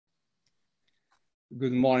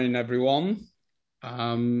Good morning, everyone.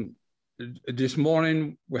 This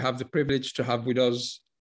morning, we have the privilege to have with us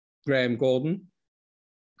Graham Gordon,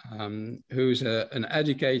 who's an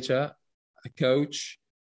educator, a coach,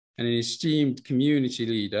 and an esteemed community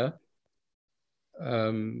leader.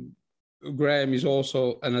 Graham is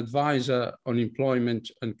also an advisor on employment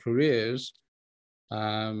and careers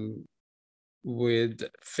with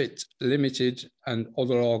Fit Limited and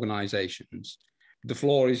other organizations. The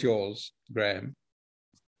floor is yours, Graham.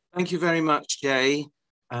 Thank you very much, Jay.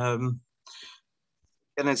 And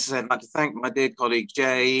as I said, I'd like to thank my dear colleague,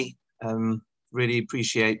 Jay. Really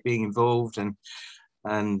appreciate being involved, and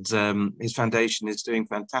his foundation is doing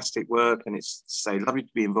fantastic work, and it's so lovely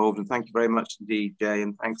to be involved. And thank you very much indeed, Jay,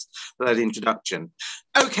 and thanks for that introduction.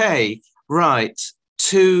 Okay, right.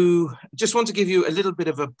 Just want to give you a little bit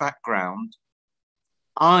of a background.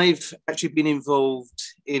 I've actually been involved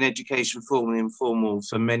in education, formal and informal,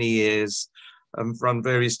 for many years. Run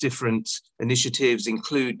various different initiatives,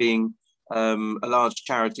 including a large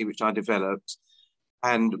charity which I developed.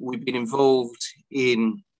 And we've been involved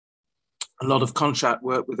in a lot of contract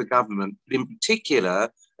work with the government. But in particular,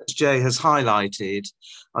 as Jay has highlighted,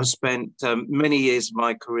 I've spent many years of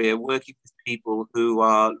my career working with people who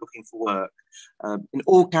are looking for work in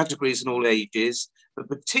all categories and all ages, but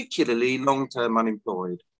particularly long-term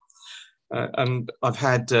unemployed. And I've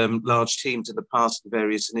had large teams in the past,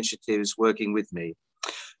 various initiatives working with me.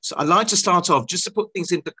 So I'd like to start off, just to put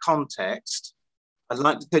things into context, I'd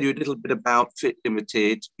like to tell you a little bit about Fit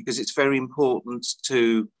Limited, because it's very important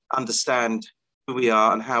to understand who we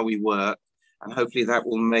are and how we work, and hopefully that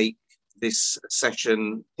will make this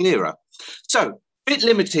session clearer. So Fit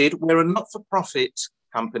Limited, we're a not-for-profit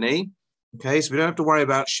company, okay? So we don't have to worry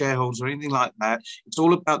about shareholders or anything like that. It's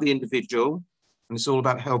all about the individual. And it's all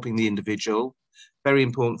about helping the individual. Very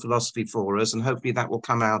important philosophy for us, and hopefully that will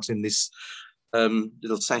come out in this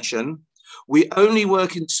little session. We only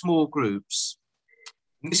work in small groups.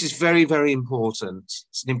 And this is very, very important.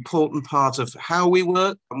 It's an important part of how we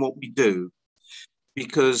work and what we do,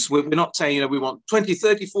 because we're not saying, you know, we want 20,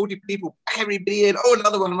 30, 40 people, everybody in, oh,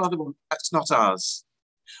 another one. That's not us.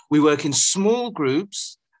 We work in small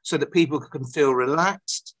groups so that people can feel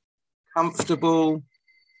relaxed, comfortable,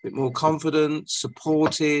 bit more confident,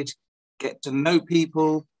 supported, get to know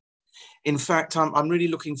people. In fact, I'm really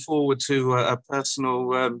looking forward to a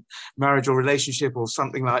personal marriage or relationship or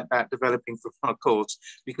something like that developing from our course,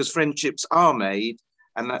 because friendships are made,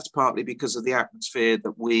 and that's partly because of the atmosphere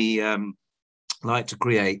that we like to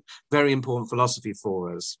create. Very important philosophy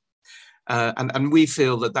for us. And we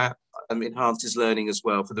feel that enhances learning as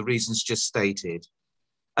well, for the reasons just stated.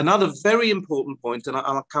 Another very important point, and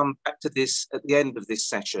I'll come back to this at the end of this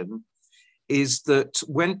session, is that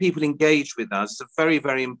when people engage with us, it's a very,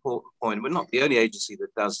 very important point. We're not the only agency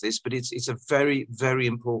that does this, but it's a very, very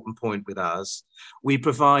important point with us. We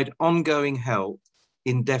provide ongoing help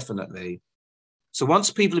indefinitely. So once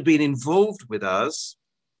people have been involved with us,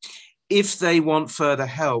 if they want further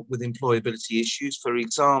help with employability issues, for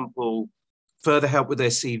example, further help with their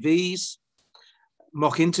CVs,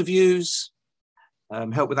 mock interviews,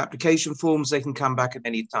 help with application forms, they can come back at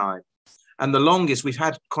any time. And the longest, we've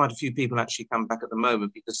had quite a few people actually come back at the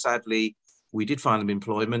moment, because sadly, we did find them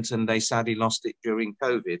employment and they sadly lost it during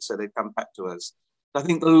COVID. So they've come back to us. I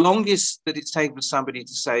think the longest that it's taken for somebody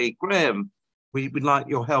to say, Graham, we would like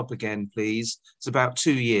your help again, please. It's about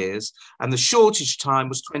 2 years. And the shortest time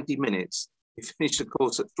was 20 minutes. We finished the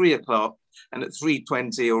course at 3 o'clock, and at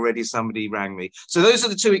 3:20 already somebody rang me. So those are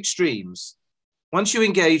the two extremes. Once you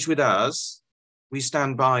engage with us, we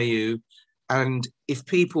stand by you. And if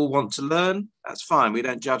people want to learn, that's fine. We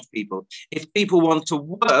don't judge people. If people want to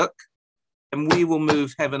work, then we will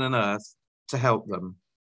move heaven and earth to help them.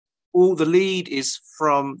 All the lead is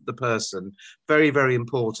from the person. Very, very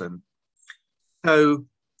important. So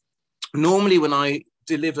normally when I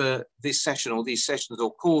deliver this session or these sessions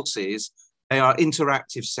or courses, they are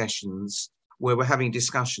interactive sessions where we're having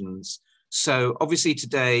discussions. So obviously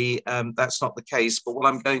today, that's not the case. But what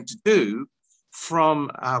I'm going to do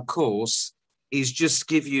from our course is just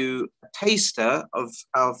give you a taster of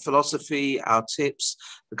our philosophy, our tips,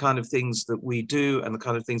 the kind of things that we do and the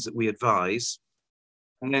kind of things that we advise,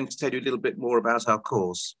 and then to tell you a little bit more about our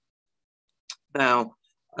course. Now,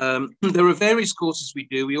 there are various courses we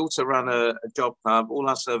do. We also run a job club. All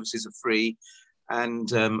our services are free, and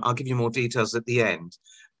I'll give you more details at the end.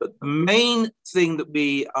 But the main thing that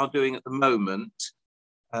we are doing at the moment,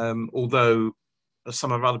 although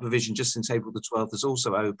some of our other provision just since April the 12th has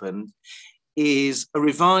also opened, is a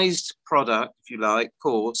revised product, if you like,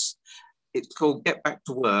 course. It's called Get Back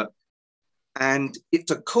to Work. And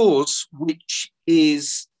it's a course which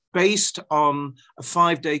is based on a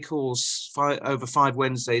 5-day course over 5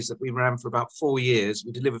 Wednesdays that we ran for about 4 years.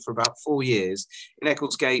 We delivered for about 4 years in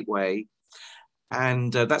Eccles Gateway,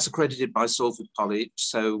 and that's accredited by Salford College.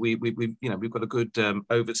 So we've got a good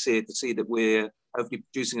overseer to see that we're hopefully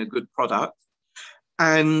producing a good product.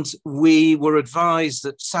 And we were advised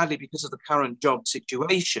that, sadly, because of the current job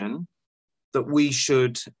situation, that we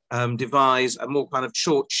should devise a more kind of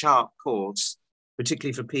short, sharp course,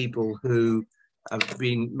 particularly for people who have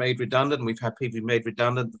been made redundant. We've had people made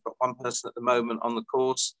redundant. We've got one person at the moment on the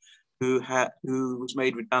course who was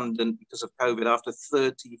made redundant because of COVID after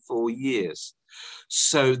 34 years.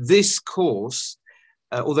 So this course,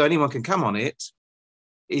 although anyone can come on it,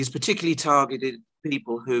 is particularly targeted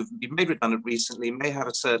people who've been made redundant recently, may have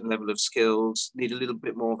a certain level of skills, need a little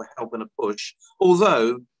bit more of a help and a push,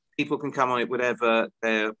 although people can come on it whatever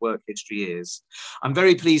their work history is. I'm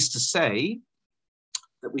very pleased to say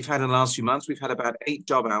that we've had in the last few months, we've had about 8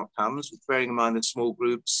 job outcomes, bearing in mind the small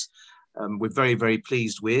groups we're very, very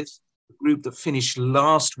pleased with. The group that finished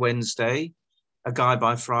last Wednesday, a guy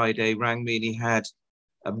by Friday rang me and he had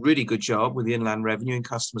a really good job with the Inland Revenue in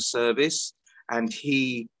customer service. And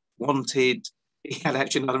he had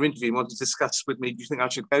actually another interview, he wanted to discuss with me, do you think I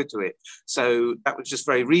should go to it? So that was just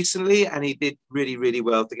very recently, and he did really, really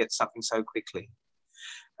well to get something so quickly.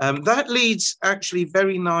 That leads actually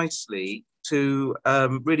very nicely to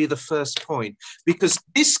really the first point, because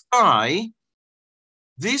this guy,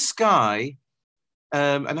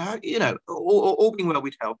 and how, all being well,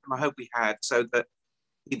 we'd help him. I hope we had, so that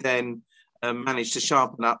he then managed to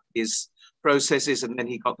sharpen up his processes, and then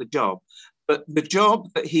he got the job. But the job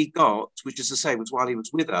that he got, which is to say was while he was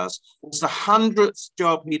with us, was the 100th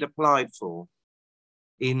job he'd applied for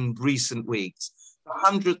in recent weeks. The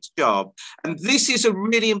 100th job. And this is a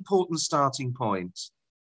really important starting point,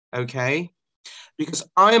 okay? Because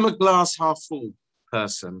I am a glass half full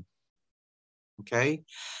person, okay?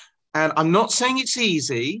 And I'm not saying it's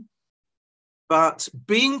easy, but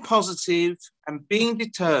being positive and being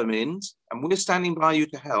determined, and we're standing by you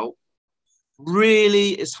to help, really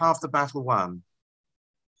is half the battle won.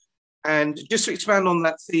 And just to expand on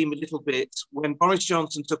that theme a little bit, when Boris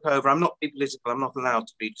Johnson took over, I'm not being political, I'm not allowed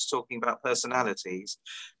to be, just talking about personalities,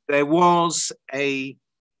 there was a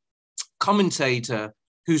commentator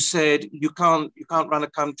who said, you can't run a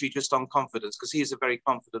country just on confidence, because he is a very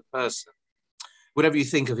confident person. Whatever you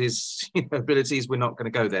think of his abilities, we're not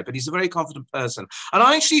going to go there, but he's a very confident person. And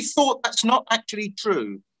I actually thought that's not actually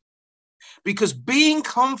true, because being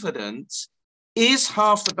confident is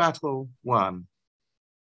half the battle won.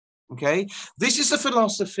 Okay, this is the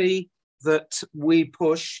philosophy that we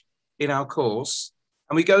push in our course,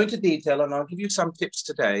 and we go into detail, and I'll give you some tips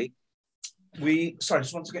today. Sorry, I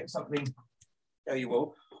just want to get something. There you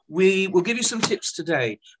will. We will give you some tips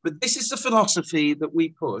today, but this is the philosophy that we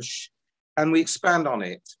push, and we expand on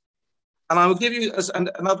it. And I will give you as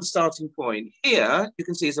another starting point. Here, you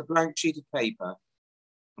can see is a blank sheet of paper.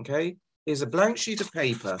 Okay, here's a blank sheet of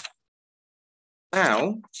paper.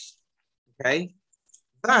 Now, okay,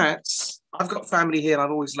 I've got family here, and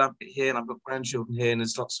I've always loved it here, and I've got grandchildren here, and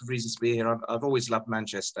there's lots of reasons to be here. I've always loved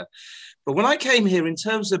Manchester. But when I came here, in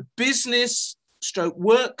terms of business /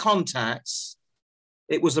 work contacts,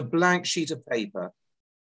 it was a blank sheet of paper,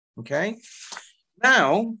 okay?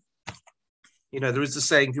 Now, there is the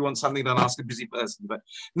saying, if you want something, don't ask a busy person. But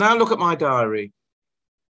now look at my diary,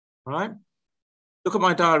 all right? Look at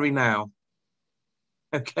my diary now,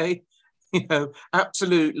 okay?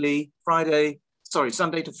 Absolutely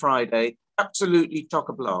Sunday to Friday, absolutely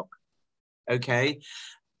chock-a-block, okay?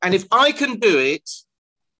 And if I can do it,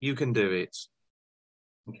 you can do it,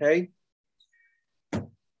 okay?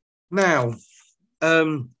 Now,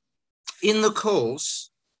 in the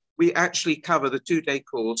course, we actually cover the 2-day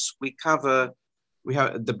course. We have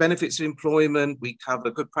the benefits of employment. We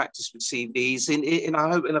cover good practice with CVs I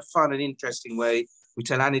hope in a fun and interesting way. We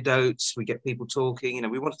tell anecdotes, we get people talking,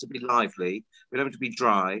 we want it to be lively. We don't want it to be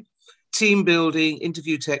dry. Team building,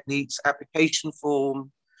 interview techniques, application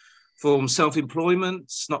form, self-employment.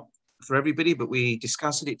 It's not for everybody, but we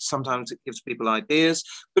discuss it. Sometimes it gives people ideas,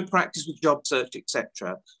 good practice with job search,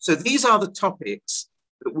 etc. So these are the topics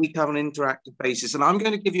that we cover on an interactive basis. And I'm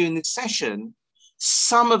going to give you in this session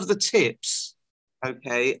some of the tips,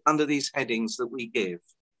 okay, under these headings that we give.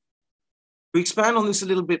 We expand on this a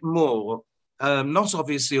little bit more. Not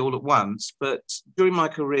obviously all at once, but during my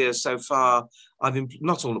career so far,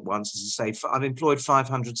 not all at once, as I say, I've employed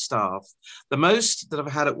 500 staff. The most that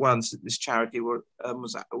I've had at once at this charity was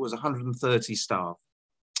 130 staff,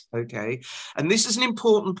 okay? And this is an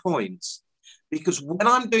important point, because when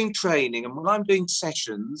I'm doing training and when I'm doing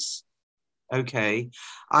sessions, okay,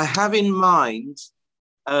 I have in mind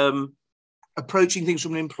approaching things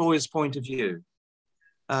from an employer's point of view.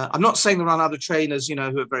 I'm not saying there aren't other trainers, you know,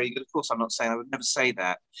 who are very good. Of course, I'm not saying, I would never say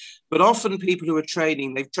that. But often people who are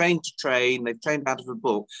training, they've trained to train, they've trained out of a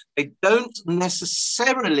book. They don't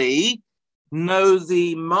necessarily know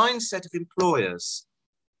the mindset of employers.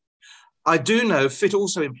 I do know FIT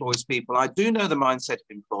also employs people. I do know the mindset of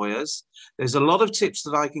employers. There's a lot of tips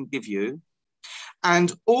that I can give you.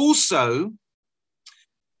 And also,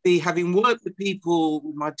 having worked with people,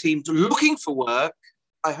 with my team, looking for work,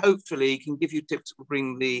 I hopefully can give you tips that will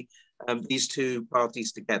bring these two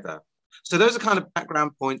parties together. So those are kind of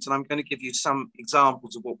background points, and I'm going to give you some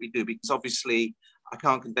examples of what we do, because obviously I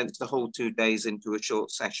can't condense the whole 2 days into a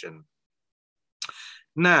short session.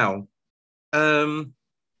 Now, some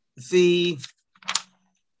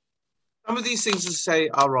of these things, as I say,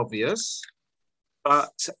 are obvious,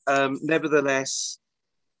 but nevertheless,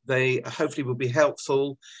 they hopefully will be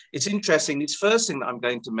helpful. It's interesting, this first thing that I'm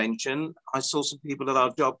going to mention, I saw some people at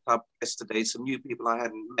our job club yesterday, some new people I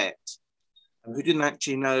hadn't met, who didn't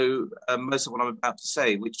actually know most of what I'm about to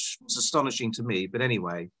say, which was astonishing to me. But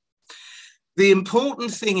anyway, the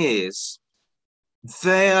important thing is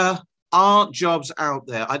there are jobs out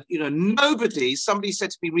there. Somebody said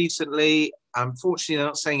to me recently, unfortunately they're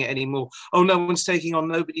not saying it anymore, oh, no one's taking on,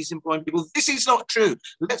 nobody's employing people. This is not true.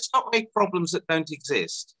 Let's not make problems that don't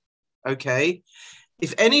exist, okay?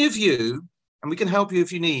 If any of you, and we can help you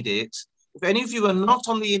if you need it, if any of you are not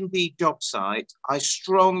on the Indeed job site, I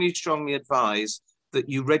strongly, strongly advise that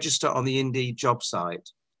you register on the Indeed job site.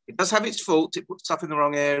 It does have its faults. It puts stuff in the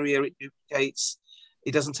wrong area. It duplicates.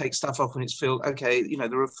 It doesn't take stuff off when it's filled. Okay, you know,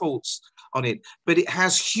 there are faults on it, but it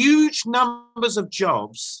has huge numbers of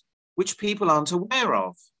jobs which people aren't aware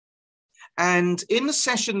of. And in the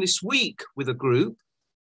session this week with a group,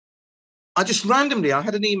 I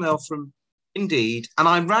had an email from Indeed, and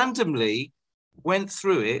I randomly went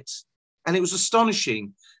through it, and it was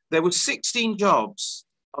astonishing. There were 16 jobs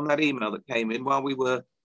on that email that came in while we were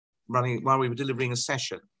delivering a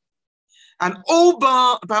session. And all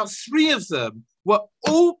bar about 3 of them were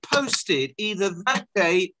all posted either that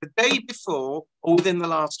day, the day before, or within the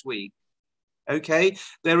last week. Okay,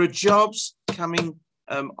 there are jobs coming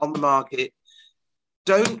on the market.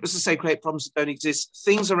 Don't, as I say, create problems that don't exist.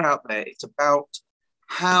 Things are out there. It's about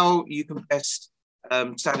how you can best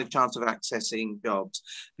stand a chance of accessing jobs.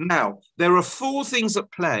 Now, there are 4 things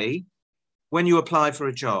at play when you apply for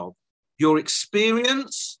a job: your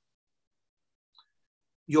experience,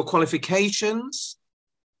 your qualifications,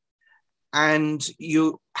 and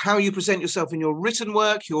how you present yourself in your written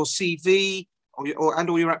work, your CV, or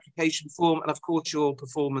your application form, and of course your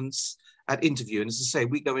performance at interview. And as I say,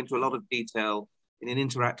 we go into a lot of detail in an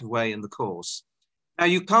interactive way in the course. Now,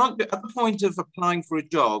 you can't, at the point of applying for a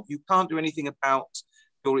job, you can't do anything about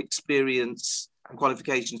your experience and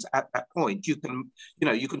qualifications at that point. You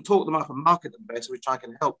can talk them up and market them better, which I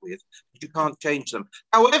can help with, but you can't change them.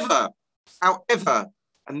 However,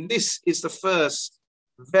 and this is the first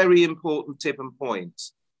very important tip and point,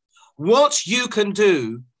 what you can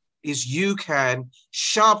do is you can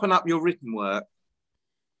sharpen up your written work,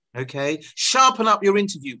 okay? Sharpen up your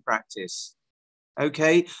interview practice,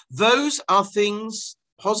 okay? Those are things,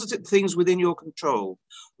 positive things within your control.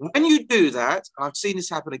 When you do that, I've seen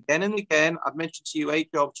this happen again and again, I've mentioned to you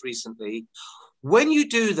 8 jobs recently. When you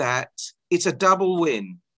do that, it's a double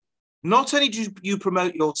win. Not only do you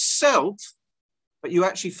promote yourself, but you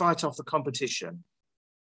actually fight off the competition.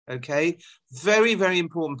 Okay, very, very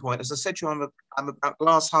important point. As I said to you, I'm about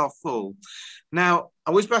glass half full. Now, I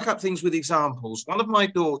always back up things with examples. One of my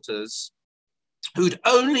daughters, who'd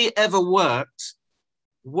only ever worked,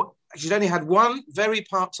 she'd only had one very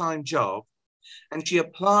part-time job, and she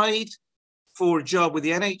applied for a job with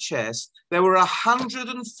the NHS. There were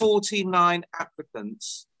 149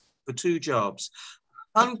 applicants for 2 jobs.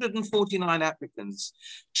 149 applicants.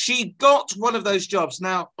 She got one of those jobs.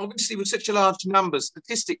 Now, obviously, with such a large number,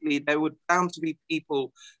 statistically, there were bound to be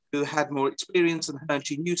people who had more experience than her, and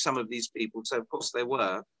she knew some of these people, so of course there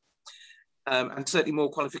were, and certainly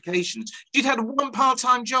more qualifications. She'd had one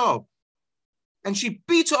part-time job, and she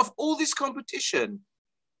beat off all this competition.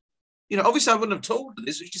 You know, obviously, I wouldn't have told her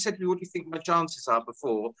this. She said to me, what do you think my chances are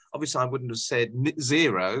before? Obviously, I wouldn't have said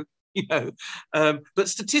 0, you know, but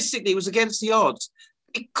statistically, it was against the odds,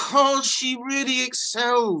 because she really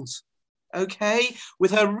excelled, okay,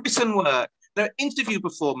 with her written work, her interview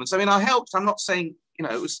performance. I mean, I helped. I'm not saying, you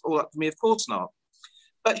know, it was all up to me, of course not.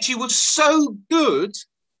 But she was so good,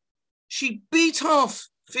 she beat off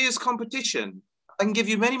fierce competition. I can give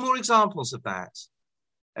you many more examples of that,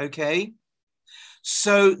 okay?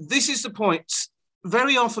 So this is the point.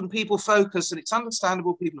 very often people focus, and it's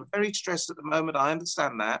understandable, people are very stressed at the moment, I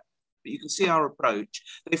understand that, but you can see our approach.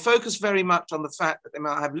 They focus very much on the fact that they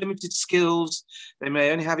might have limited skills, they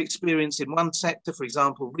may only have experience in one sector, for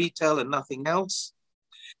example, retail and nothing else.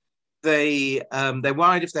 They're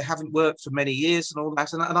worried if they haven't worked for many years and all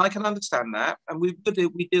that, and I can understand that, and we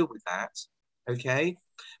deal with that, okay?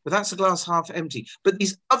 But that's a glass half empty. But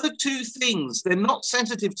these other two things, they're not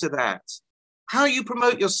sensitive to that. How you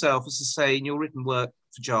promote yourself, as I say, in your written work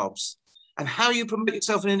for jobs, and how you promote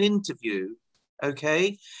yourself in an interview,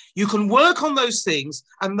 okay? You can work on those things,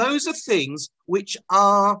 and those are things which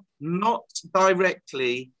are not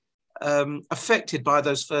directly affected by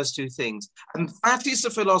those first two things. And that is the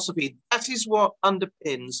philosophy. That is what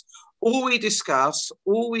underpins all we discuss,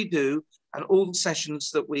 all we do, and all the sessions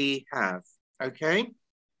that we have, okay?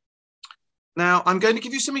 Now, I'm going to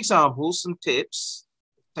give you some examples, some tips.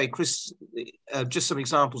 Say, Chris, just some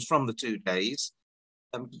examples from the 2 days,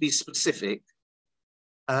 to be specific.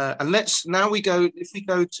 And now if we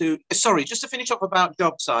go to, sorry, just to finish up about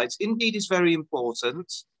job sites, Indeed is very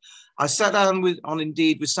important. I sat down on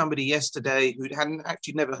Indeed with somebody yesterday who hadn't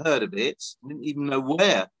actually never heard of it, didn't even know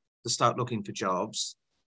where to start looking for jobs,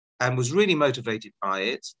 and was really motivated by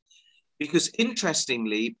it. Because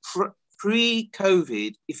interestingly,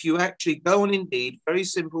 pre-COVID, if you actually go on Indeed, very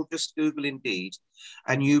simple, just Google Indeed,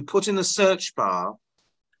 and you put in the search bar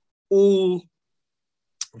all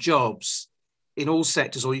jobs in all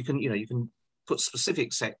sectors, or you can put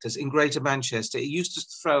specific sectors in Greater Manchester, it used to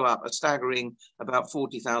throw up a staggering about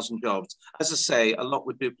 40,000 jobs. As I say, a lot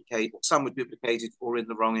would duplicate, some would duplicate it or in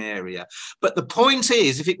the wrong area. But the point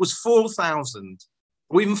is, if it was 4,000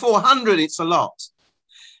 or even 400, it's a lot.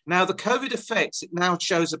 Now, the COVID effects, it now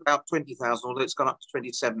shows about 20,000, although it's gone up to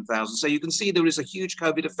 27,000. So you can see there is a huge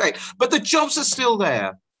COVID effect, but the jobs are still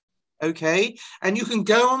there, okay? And you can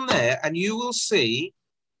go on there and you will see,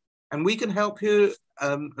 and we can help you,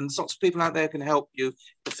 and lots of people out there can help you.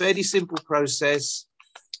 A fairly simple process,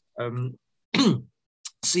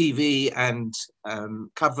 CV and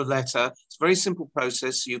cover letter. It's a very simple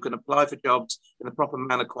process. You can apply for jobs in a proper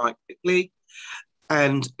manner quite quickly.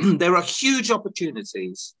 And there are huge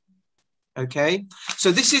opportunities, okay?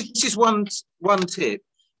 So this is one tip.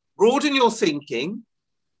 Broaden your thinking,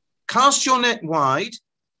 cast your net wide.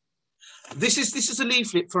 This is a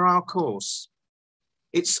leaflet for our course.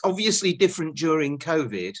 It's obviously different during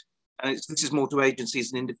COVID, and this is more to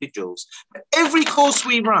agencies and individuals. But every course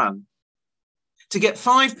we run, to get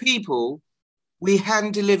 5 people, we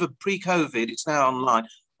hand delivered pre-COVID, it's now online,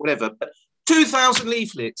 whatever, but 2,000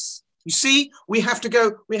 leaflets. You see, we have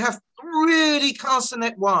to really cast the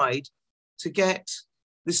net wide to get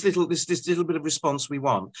this little bit of response we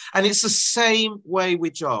want. And it's the same way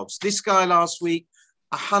with jobs. This guy last week,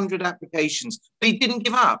 100 applications, but he didn't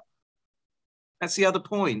give up. That's the other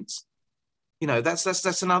point. You know,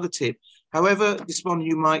 that's another tip. However despondent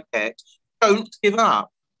you might get, don't give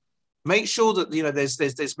up. Make sure that, you know, there's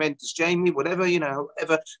mentors, Jamie, whatever, you know,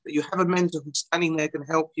 whatever, that you have a mentor who's standing there, can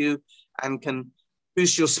help you and can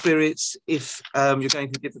boost your spirits if you're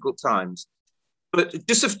going through difficult times. But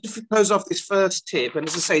just to close off this first tip, and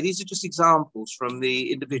as I say, these are just examples from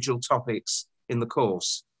the individual topics in the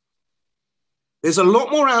course. There's a lot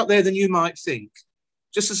more out there than you might think.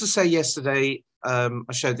 Just as I say yesterday, I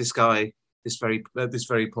showed this guy this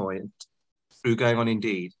very point through going on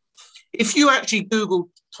Indeed. If you actually Google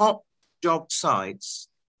top job sites,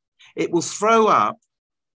 it will throw up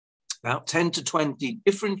about 10 to 20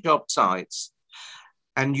 different job sites,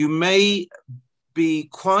 and you may be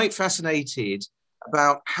quite fascinated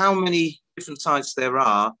about how many different sites there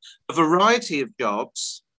are, a variety of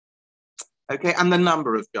jobs, okay, and the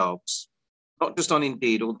number of jobs, not just on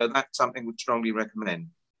Indeed, although that's something we'd strongly recommend.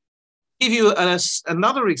 Give you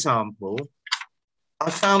another example.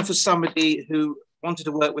 I found for somebody who wanted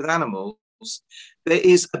to work with animals, there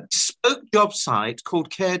is a bespoke job site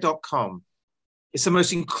called care.com. It's the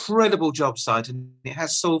most incredible job site, and it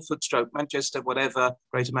has Salford, Manchester, whatever,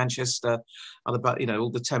 Greater Manchester, other, you know, all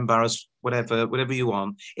the 10 boroughs, whatever you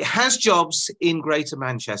want. It has jobs in Greater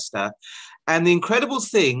Manchester, and the incredible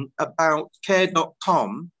thing about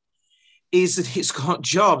care.com is that it's got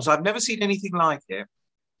jobs. I've never seen anything like it.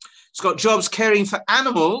 It's got jobs caring for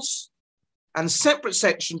animals and separate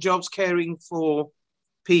section jobs caring for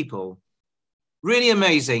people. Really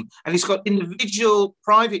amazing. And it's got individual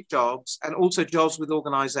private jobs and also jobs with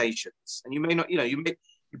organizations. And you may not, you know, you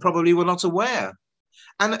probably were not aware.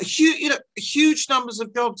 And huge numbers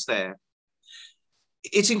of jobs there.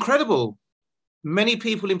 It's incredible. Many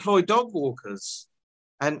people employ dog walkers,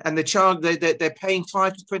 and they're paying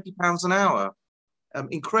 £5 to £20 an hour.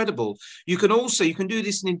 incredible. You can do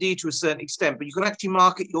this in Indeed to a certain extent, but you can actually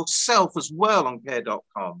market yourself as well on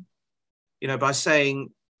care.com, you know, by saying,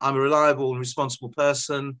 I'm a reliable and responsible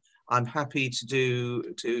person. I'm happy to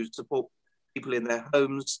support people in their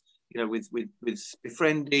homes, you know, with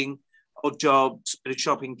befriending, odd jobs, bit of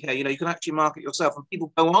shopping care. You know, you can actually market yourself, and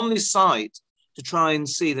people go on this site to try and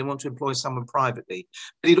see they want to employ someone privately.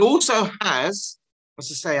 But it also has,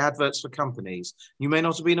 as I say, adverts for companies. You may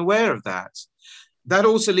not have been aware of that. That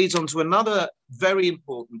also leads on to another very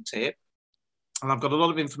important tip, and I've got a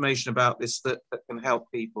lot of information about this that can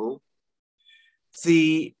help people.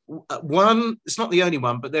 The one, it's not the only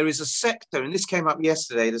one, but there is a sector, and this came up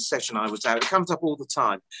yesterday, the session I was at, it comes up all the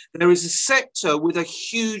time. There is a sector with a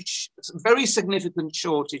huge, very significant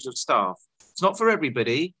shortage of staff. It's not for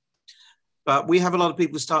everybody, but we have a lot of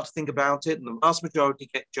people who start to think about it, and the vast majority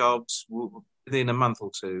get jobs within a month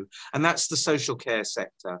or two, and that's the social care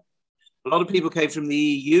sector. A lot of people came from the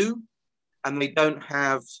EU, and they don't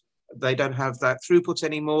have that throughput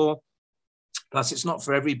anymore. Plus, it's not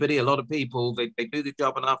for everybody. A lot of people, they do the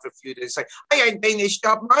job, and after a few days say, I ain't doing this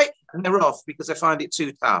job, right? And they're off because they find it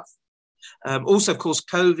too tough. Also, of course,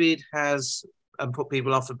 COVID has put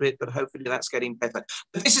people off a bit, but hopefully that's getting better.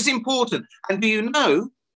 But this is important. And do you know,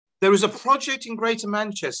 there is a project in Greater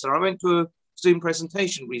Manchester, I went to a Zoom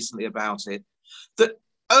presentation recently about it, that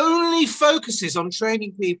only focuses on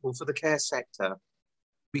training people for the care sector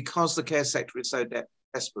because the care sector is so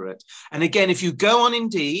desperate. And again, if you go on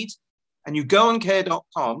Indeed, and you go on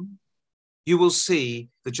care.com, you will see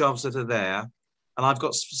the jobs that are there. And I've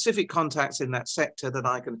got specific contacts in that sector that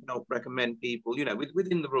I can help recommend people, you know,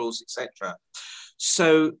 within the rules, etc.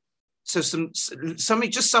 So some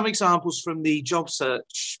examples from the job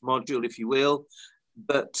search module, if you will,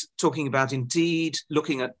 but talking about Indeed,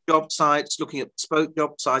 looking at job sites, looking at bespoke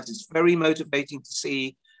job sites, it's very motivating to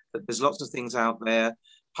see that there's lots of things out there.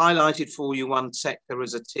 Highlighted for you one sector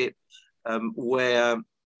as a tip where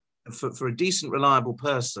for a decent, reliable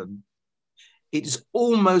person, it is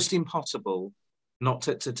almost impossible not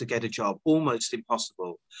to get a job, almost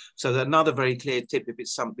impossible. So another very clear tip if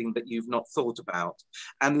it's something that you've not thought about.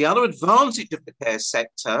 And the other advantage of the care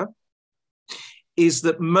sector is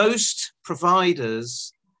that most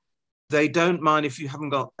providers, they don't mind if you haven't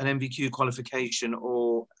got an MVQ qualification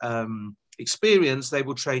or experience, they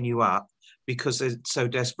will train you up because they're so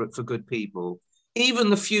desperate for good people. Even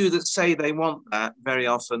the few that say they want that very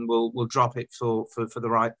often will drop it for the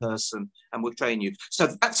right person and will train you.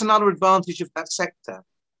 So that's another advantage of that sector.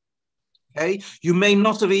 Okay, you may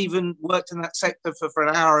not have even worked in that sector for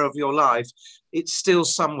an hour of your life. It's still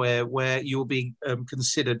somewhere where you'll be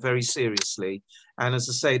considered very seriously. And as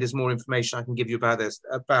I say, there's more information I can give you about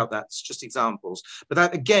that. It's just examples. But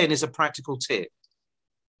that again is a practical tip.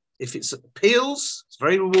 If it appeals, it's a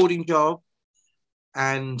very rewarding job.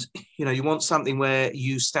 And you know, you want something where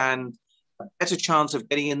you stand a better chance of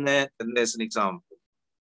getting in there, then there's an example.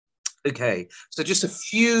 Okay, so just a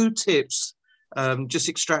few tips just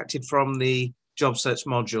extracted from the job search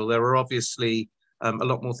module. There are obviously a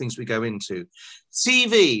lot more things we go into.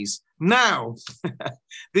 CVs. Now,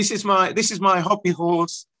 this is my hobby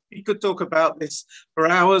horse. You could talk about this for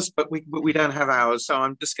hours, but we don't have hours, so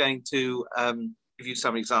I'm just going to give you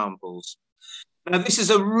some examples. Now, this is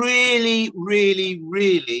a really, really,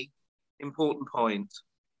 really important point,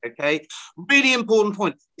 okay? Really important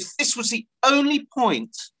point. If this was the only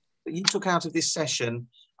point that you took out of this session,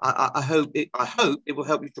 I hope it will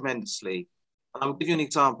help you tremendously. And I will give you an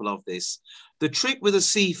example of this. The trick with a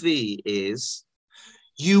CV is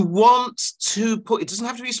you want to put, it doesn't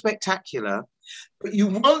have to be spectacular, but you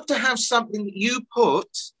want to have something that you put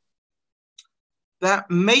that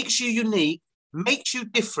makes you unique, makes you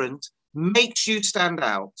different, makes you stand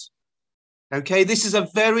out. Okay, this is a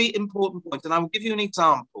very important point, and I will give you an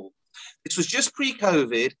example. This was just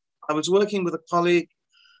pre-COVID. I was working with a colleague.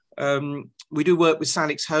 We do work with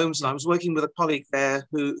Salix Homes, and I was working with a colleague there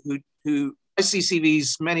who I see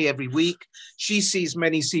CVs many every week. She sees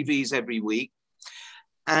many CVs every week.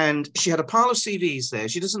 And she had a pile of CVs there.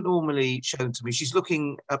 She doesn't normally show them to me. She's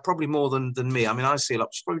looking probably more than me. I mean, I see a lot.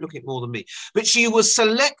 She's probably looking at more than me. But she was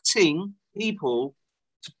selecting people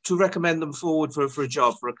to recommend them forward for a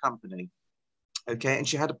job, for a company. Okay, and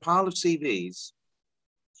she had a pile of CVs.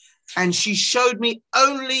 And she showed me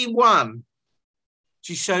only one.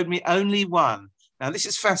 She showed me only one. Now, this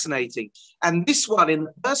is fascinating. And this one, in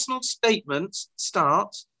the personal statement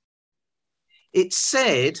start, it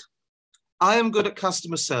said, I am good at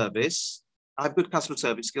customer service. I have good customer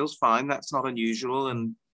service skills. Fine, that's not unusual.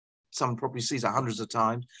 And someone probably sees that hundreds of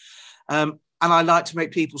times. And I like to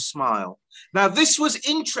make people smile. Now, this was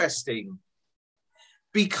interesting.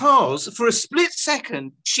 because for a split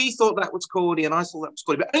second, she thought that was corny and I thought that was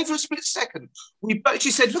corny. But only for a split second,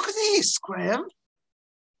 she said, look at this, Graham.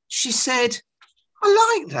 She said,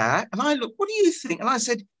 I like that. And I looked, what do you think? And I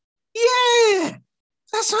said, yeah,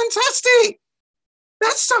 that's fantastic.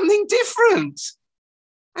 That's something different.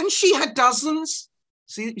 And she had dozens.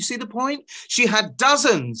 See, you see the point? She had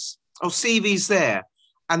dozens of CVs there.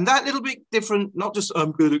 And that little bit different, not just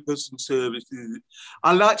I'm good at customer service.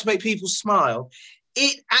 I like to make people smile.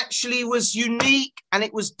 It actually was unique and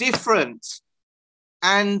it was different.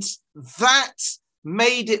 And that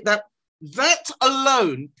made it, that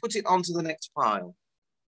alone put it onto the next pile.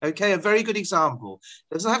 Okay, a very good example.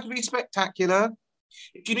 It doesn't have to be spectacular.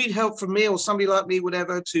 If you need help from me or somebody like me,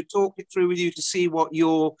 whatever, to talk it through with you to see what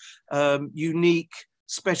your unique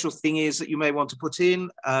special thing is that you may want to put in,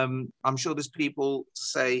 I'm sure there's people to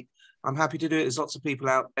say, I'm happy to do it. There's lots of people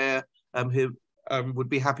out there who would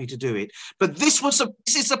be happy to do it. But this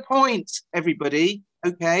is the point, everybody,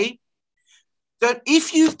 okay? That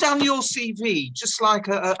if you've done your CV just like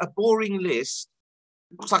a boring list,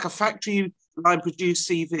 looks like a factory line produced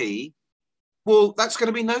CV, well, that's going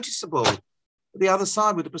to be noticeable. The other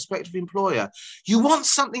side with a prospective employer. You want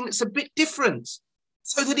something that's a bit different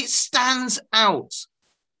so that it stands out.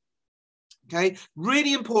 Okay,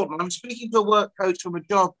 really important. I'm speaking to a work coach from a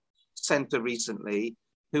job center recently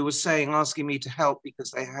who was asking me to help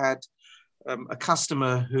because they had a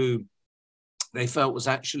customer who they felt was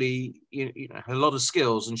actually, you know, had a lot of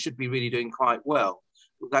skills and should be really doing quite well,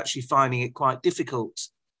 was actually finding it quite difficult to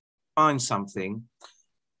find something.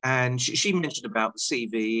 And she mentioned about the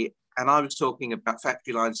CV, and I was talking about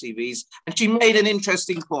factory line CVs, and she made an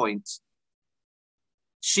interesting point.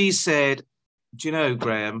 She said, do you know,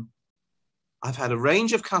 Graham, I've had a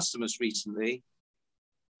range of customers recently,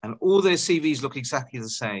 and all their CVs look exactly the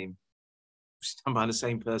same. It's done by the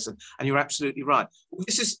same person. And you're absolutely right. Well,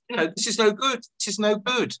 this is no good. This is no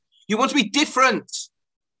good. You want to be different.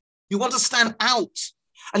 You want to stand out.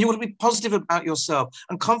 And you want to be positive about yourself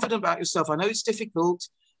and confident about yourself. I know it's difficult,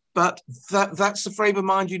 but that's the frame of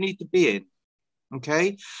mind you need to be in.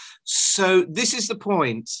 Okay? So this is the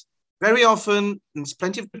point. Very often, and there's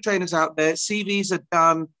plenty of trainers out there, CVs are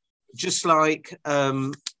done just like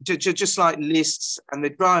lists, and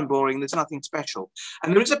they're dry and boring. There's nothing special.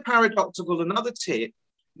 And there is a paradoxical, another tip,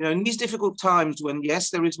 you know, in these difficult times when,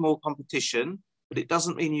 yes, there is more competition, but it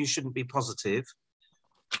doesn't mean you shouldn't be positive.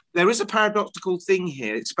 There is a paradoxical thing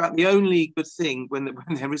here. It's about the only good thing when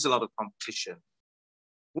there is a lot of competition.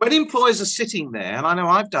 When employers are sitting there, and I know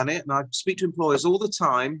I've done it, and I speak to employers all the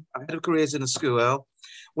time, I've had careers in a school,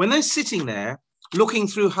 when they're sitting there looking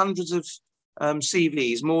through hundreds of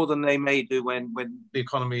CVs, more than they may do when the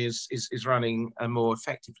economy is running more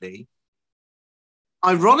effectively.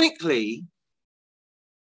 Ironically,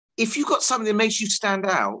 if you've got something that makes you stand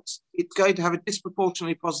out, it's going to have a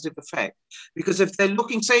disproportionately positive effect. Because if they're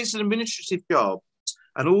looking, say it's an administrative job,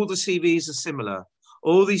 and all the CVs are similar,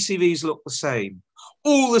 all these CVs look the same,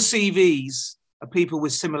 all the CVs are people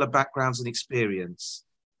with similar backgrounds and experience,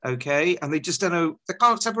 okay? And they just don't know, they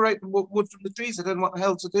can't separate the wood from the trees, they don't know what the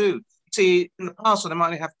hell to do. See, in the past, when they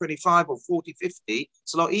might have 25 or 40, 50,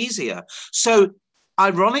 it's a lot easier. So,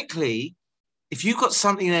 ironically, if you've got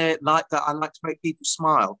something there like that, I like to make people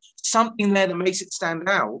smile, something there that makes it stand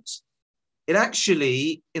out, it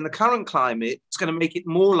actually, in the current climate, it's going to make it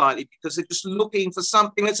more likely because they're just looking for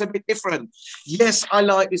something that's a bit different. Yes, I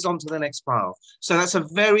like this, on to the next pile. So that's a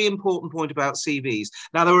very important point about CVs.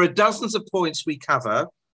 Now, there are dozens of points we cover.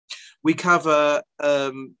 We cover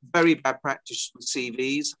very bad practice with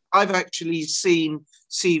CVs. I've actually seen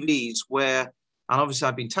CVs where, and obviously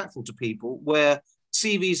I've been tactful to people, where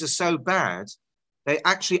CVs are so bad, they're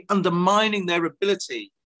actually undermining their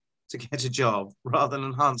ability to get a job rather than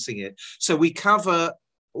enhancing it. So we cover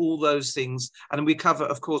all those things, and we cover,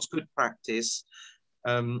 of course, good practice.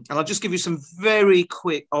 And I'll just give you some very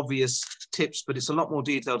quick, obvious tips, but it's a lot more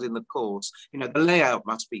detailed in the course. You know, the layout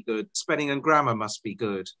must be good, spelling and grammar must be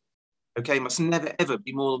good. Okay, must never, ever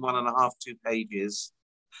be more than 1.5, 2 pages.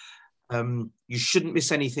 You shouldn't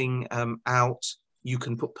miss anything out. You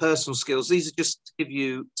can put personal skills. These are just to give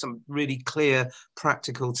you some really clear,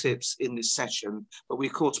 practical tips in this session. But we,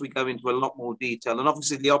 of course, we go into a lot more detail. And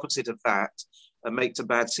obviously the opposite of that makes a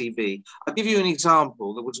bad CV. I'll give you an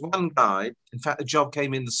example. There was one guy, in fact, a job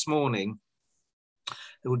came in this morning.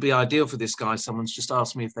 It would be ideal for this guy. Someone's just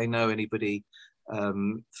asked me if they know anybody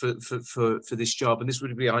for this job, and this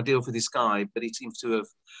would be ideal for this guy, but he seems to have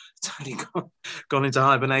totally gone into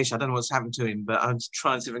hibernation. I don't know what's happened to him, but I'm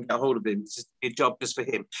trying to even get hold of him. It's just a job just for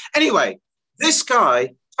him. Anyway, this guy,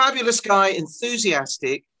 fabulous guy,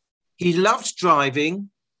 enthusiastic. He loved driving.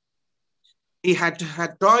 He had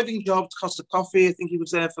driving jobs, Costa Coffee. I think he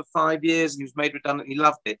was there for 5 years and he was made redundant. He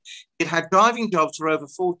loved it. He'd had driving jobs for over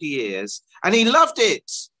 40 years and he loved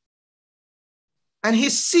it. And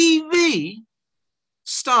his CV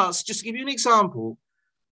starts, just to give you an example,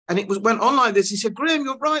 and it went on like this. He said, Graham,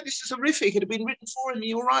 you're right. This is horrific. It had been written for him.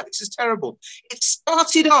 You're right. This is terrible. It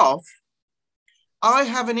started off, I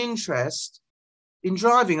have an interest in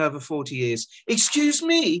driving over 40 years. Excuse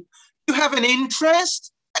me, you have an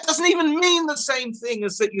interest? That doesn't even mean the same thing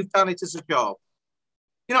as that you've done it as a job.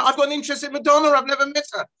 You know, I've got an interest in Madonna. I've never met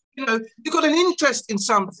her. You know, you've got an interest in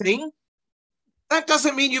something. That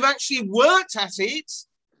doesn't mean you've actually worked at it.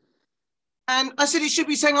 And I said, it should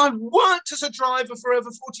be saying, I've worked as a driver for over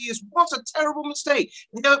 40 years. What a terrible mistake.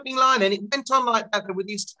 The opening line, and it went on like that with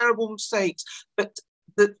these terrible mistakes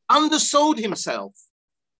that undersold himself.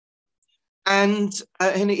 And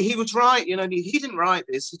he was right, you know, he didn't write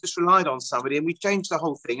this, he just relied on somebody, and we changed the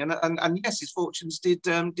whole thing. And yes, his fortunes did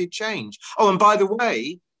change. Oh, and by the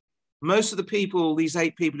way, most of the people, these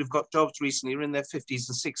 8 people who've got jobs recently, are in their 50s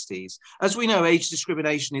and 60s. As we know, age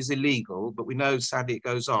discrimination is illegal, but we know sadly it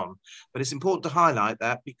goes on. But it's important to highlight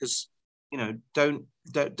that because, you know, don't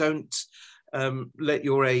let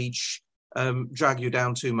your age drag you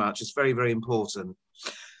down too much. It's very, very important.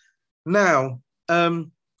 Now, again,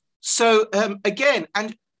 and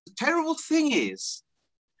the terrible thing is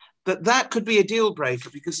that could be a deal breaker,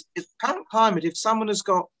 because in the current climate, if someone has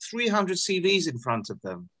got 300 CVs in front of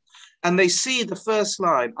them and they see the first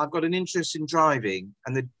line, I've got an interest in driving,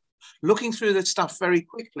 and they're looking through the stuff very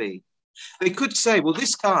quickly, they could say, well,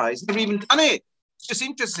 this guy's never even done it. He's just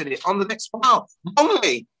interested in it. On the next file,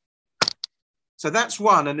 wrongly. So that's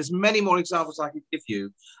one, and there's many more examples I could give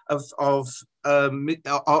you of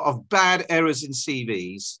bad errors in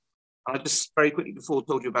CVs. I just very quickly before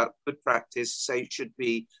told you about good practice. Say it should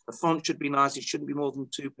be, the font should be nice. It shouldn't be more than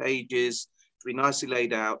 2 pages. To be nicely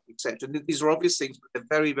laid out, etc. These are obvious things, but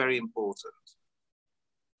they're very, very important.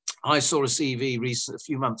 I saw a CV a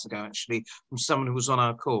few months ago, actually, from someone who was on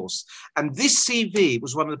our course, and this CV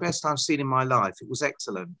was one of the best I've seen in my life. It was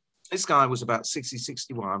excellent. This guy was about 60,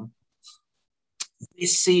 61.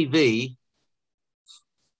 This CV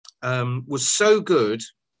was so good.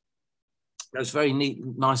 Goes very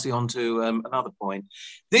nicely onto another point.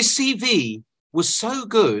 This CV was so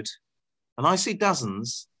good, and I see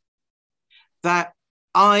dozens, that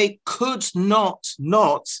I could not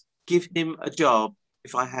give him a job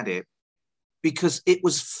if I had it, because it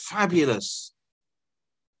was fabulous.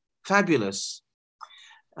 Fabulous.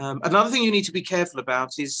 Another thing you need to be careful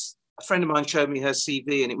about is, a friend of mine showed me her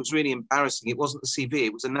CV, and it was really embarrassing. It wasn't the CV,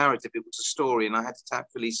 it was a narrative, it was a story, and I had to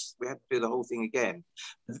tactfully, we had to do the whole thing again.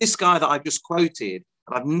 This guy that I just quoted,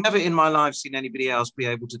 and I've never in my life seen anybody else be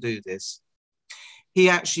able to do this, he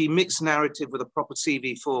actually mixed narrative with a proper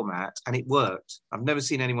CV format, and it worked. I've never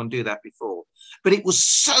seen anyone do that before, but it was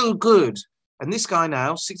so good. And this guy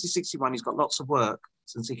now, 60, 61, he's got lots of work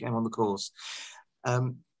since he came on the course.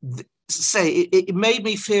 It made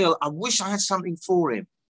me feel, I wish I had something for him.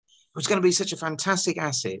 It was going to be such a fantastic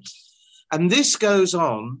asset. And this goes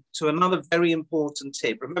on to another very important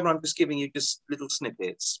tip. Remember, I'm just giving you just little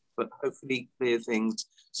snippets, but hopefully clear things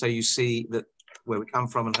so you see that where we come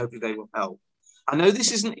from, and hopefully they will help. I know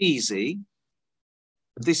this isn't easy,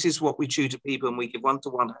 but this is what we tutor people, and we give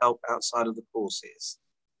one-to-one help outside of the courses.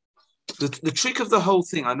 The trick of the whole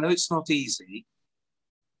thing, I know it's not easy,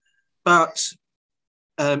 but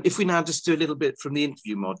if we now just do a little bit from the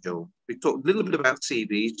interview module, we talked a little bit about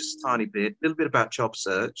CVs, just a tiny bit, a little bit about job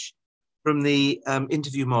search from the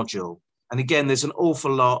interview module. And again, there's an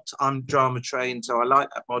awful lot. I'm drama trained, so I like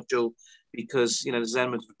that module because, you know, there's an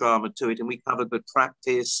element of drama to it, and we cover good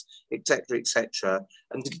practice, etc., etc.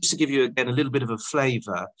 And just to give you, again, a little bit of a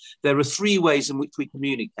flavor, there are 3 ways in which we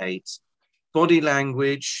communicate: body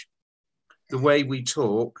language, the way we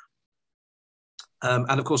talk,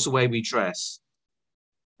 and of course, the way we dress.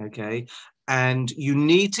 Okay, and you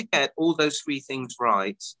need to get all those 3 things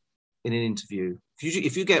right in an interview.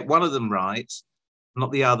 If you get one of them right,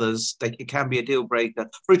 not the others, it can be a deal breaker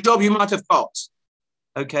for a job you might have got.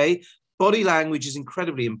 Okay, body language is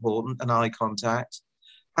incredibly important, and eye contact.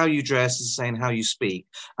 How you dress is saying how you speak,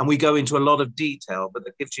 and we go into a lot of detail. But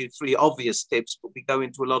that gives you 3 obvious tips, but we go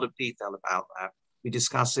into a lot of detail about that. We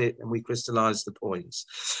discuss it and we crystallize the points.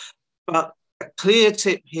 But a clear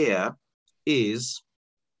tip here is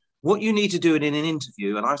what you need to do in an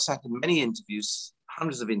interview, and I've sat in many interviews,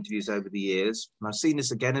 hundreds of interviews over the years, and I've seen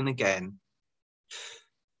this again and again,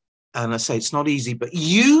 and I say it's not easy, but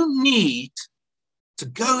you need to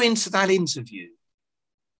go into that interview,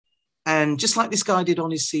 and just like this guy did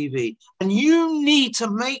on his CV, and you need to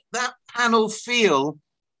make that panel feel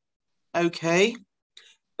okay,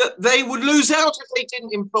 that they would lose out if they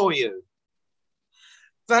didn't employ you.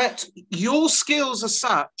 That your skills are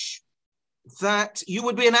such that you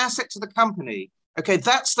would be an asset to the company. Okay,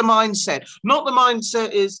 that's the mindset. Not the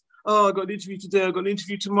mindset is, oh, I got an interview today, I got an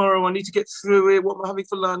interview tomorrow, I need to get through it, what am I having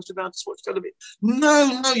for lunch, and I just watch television.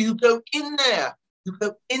 No, you go in there. You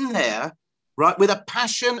go in there, right, with a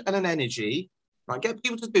passion and an energy. Right, get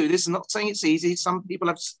people to do this. I'm not saying it's easy. Some people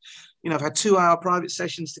have, have had 2-hour private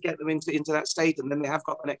sessions to get them into that state, and then they have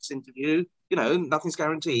got the next interview. Nothing's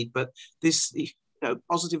guaranteed, but this,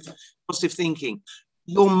 positive thinking.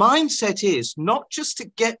 Your mindset is not just to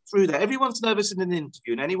get through that. Everyone's nervous in an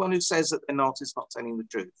interview, and anyone who says that they're not is not telling the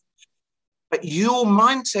truth. But your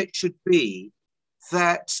mindset should be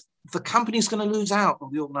that the company's going to lose out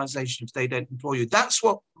on the organization if they don't employ you. That's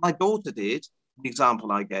what my daughter did, the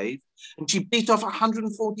example I gave, and she beat off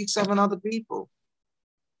 147 other people.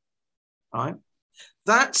 Right?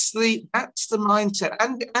 That's the mindset,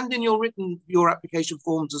 and in your application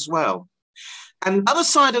forms as well. And the other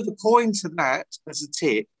side of the coin to that, as a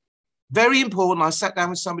tip, very important. I sat down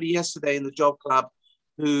with somebody yesterday in the job club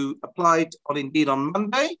who applied on Indeed on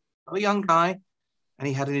Monday, a young guy, and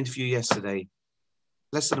he had an interview yesterday,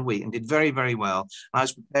 less than a week, and did very, very well. I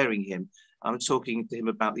was preparing him. I was talking to him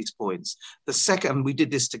about these points. The second, we did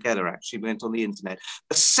this together, actually, we went on the internet.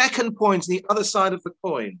 The second point, the other side of the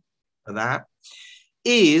coin for that,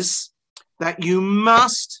 is that you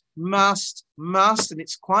must, and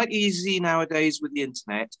it's quite easy nowadays with the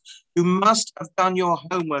internet, you must have done your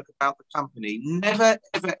homework about the company. Never,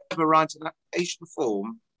 ever, ever write an application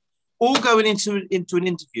form or going into an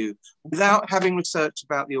interview without having researched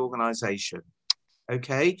about the organization.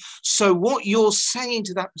 Okay, so what you're saying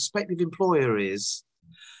to that prospective employer is,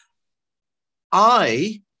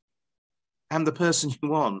 I am the person you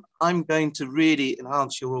want. I'm going to really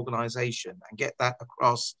enhance your organization and get that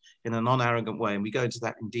across in a non-arrogant way. And we go into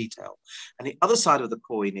that in detail. And the other side of the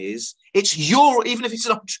coin is, it's even if it's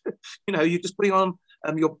not true, you're just putting on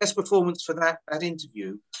your best performance for that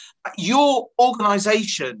interview. Your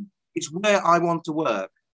organization is where I want to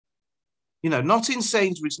work. Not in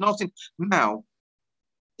Sainsbury's, not in, now,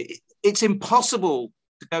 it's impossible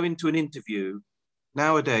to go into an interview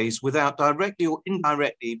nowadays without directly or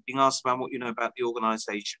indirectly being asked about what you know about the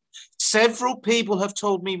organization. Several people have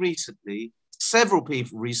told me recently,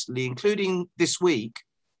 including this week,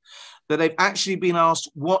 that they've actually been asked,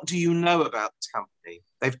 what do you know about this company?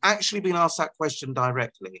 They've actually been asked that question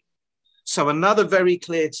directly. So another very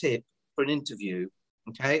clear tip for an interview,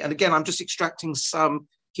 okay? And again, I'm just extracting some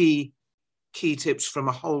key tips from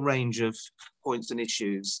a whole range of points and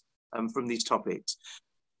issues from these topics.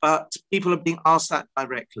 But people are being asked that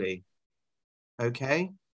directly,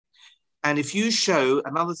 okay? And if you show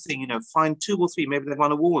another thing, find 2 or 3, maybe they've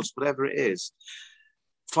won awards, whatever it is,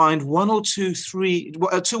 find 1 or 2, 3,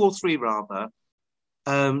 2 or 3 rather,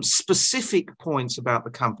 specific points about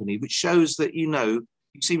the company, which shows that, you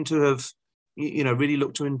seem to have, really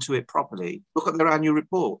looked into it properly. Look at their annual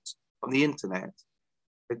report on the internet,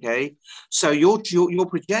 okay? So you're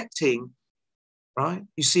projecting, right?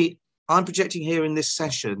 You see, I'm projecting here in this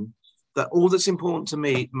session that all that's important to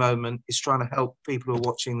me at the moment is trying to help people who are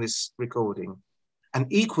watching this recording. And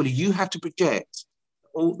equally, you have to project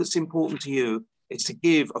all that's important to you is to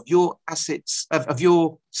give of your assets, of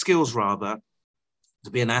your skills rather,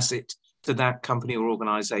 to be an asset to that company or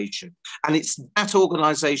organization. And it's that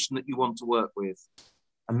organization that you want to work with.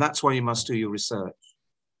 And that's why you must do your research,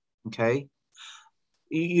 okay?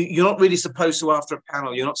 You're not really supposed to, after a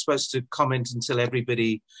panel, you're not supposed to comment until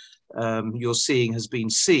everybody you're seeing has been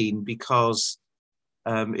seen, because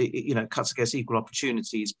it cuts against equal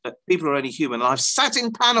opportunities. But people are only human. And I've sat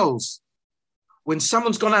in panels when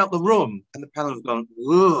someone's gone out the room and the panel have gone,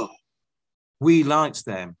 whoa, we liked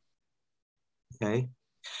them, okay?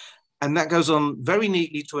 And that goes on very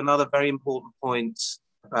neatly to another very important point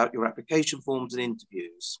about your application forms and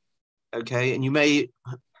interviews, okay? And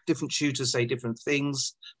different tutors say different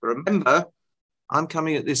things, but remember, I'm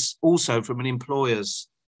coming at this also from an employer's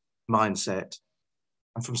mindset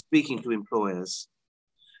and from speaking to employers.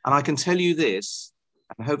 And I can tell you this,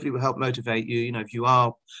 and hopefully will help motivate you, if you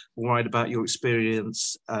are worried about your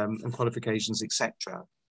experience and qualifications, etc.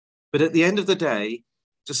 But at the end of the day,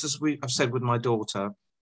 just as I've said with my daughter, at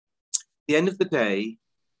the end of the day,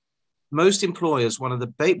 most employers,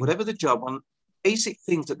 whatever the job, one basic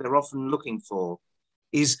things that they're often looking for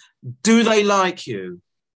is, do they like you?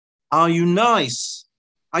 Are you nice?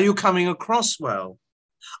 Are you coming across well?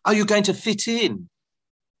 Are you going to fit in?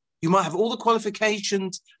 You might have all the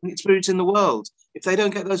qualifications and experience in the world. If they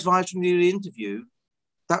don't get those vibes from the interview,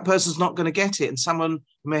 that person's not going to get it. And someone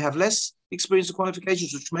who may have less experience and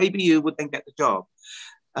qualifications, which maybe you would then get the job.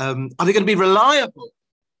 Are they going to be reliable?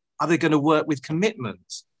 Are they going to work with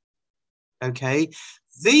commitment? Okay.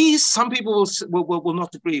 Some people will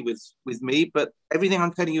not agree with me, but everything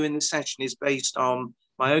I'm telling you in this session is based on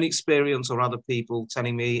my own experience or other people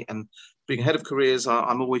telling me, and being head of careers,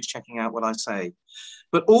 I'm always checking out what I say.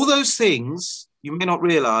 But all those things you may not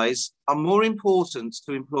realize are more important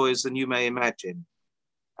to employers than you may imagine.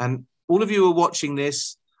 And all of you who are watching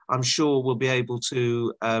this, I'm sure will be able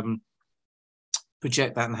to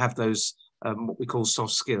project that and have those what we call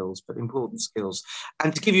soft skills, but important skills.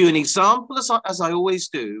 And to give you an example, as I always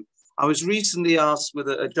do, I was recently asked with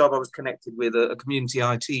a job I was connected with, a community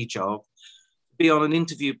IT job, to be on an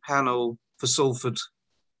interview panel for Salford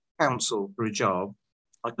Council for a job.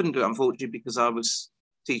 I couldn't do it, unfortunately, because I was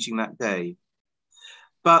teaching that day.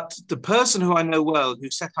 But the person who I know well, who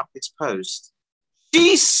set up this post,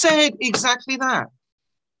 she said exactly that.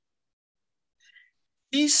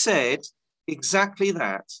 She said exactly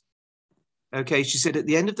that. Okay, she said, at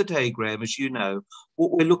the end of the day, Graham, as you know,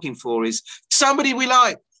 what we're looking for is somebody we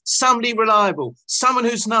like, somebody reliable, someone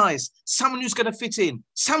who's nice, someone who's going to fit in,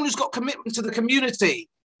 someone who's got commitment to the community.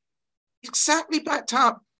 Exactly backed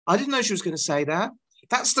up. I didn't know she was going to say that.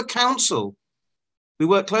 That's the council. We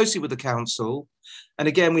work closely with the council. And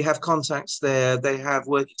again, we have contacts there. They have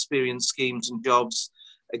work experience schemes and jobs.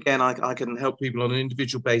 Again, I can help people on an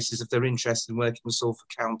individual basis if they're interested in working with Salford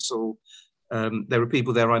Council. There are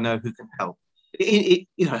people there I know who can help. You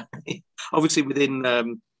know, obviously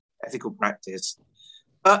within ethical practice.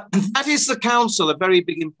 But that is the council, a very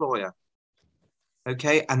big employer.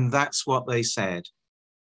 Okay, and that's what they said.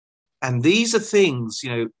 And these are things, you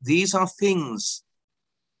know, these are things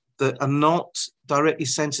that are not directly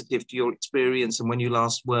sensitive to your experience and when you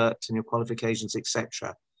last worked and your qualifications,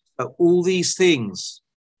 etc. But all these things,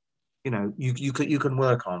 you know, you can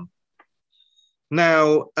work on.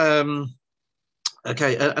 Now,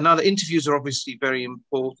 okay, another, interviews are obviously very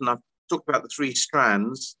important. I've talked about the 3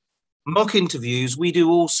 strands. Mock interviews, we do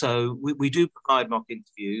also, we do provide mock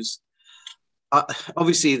interviews.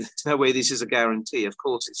 Obviously, there's no way this is a guarantee. Of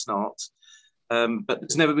course it's not. But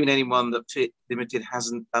there's never been anyone that Fit Limited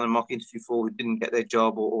hasn't done a mock interview for who didn't get their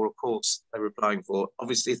job or a course they were applying for.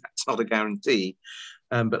 Obviously, that's not a guarantee.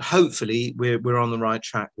 But hopefully we're on the right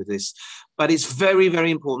track with this. But it's very, very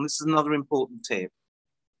important. This is another important tip.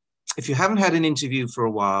 If you haven't had an interview for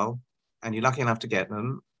a while and you're lucky enough to get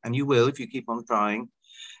them, and you will if you keep on trying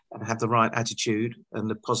and have the right attitude and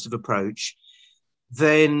the positive approach,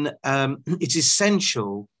 then it's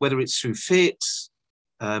essential, whether it's through Fit,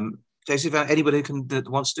 JcFT, anybody that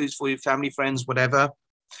wants to do this for you, family, friends, whatever,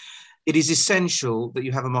 it is essential that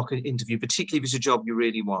you have a mock interview, particularly if it's a job you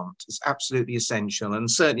really want. It's absolutely essential. And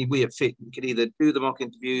certainly we at Fit can either do the mock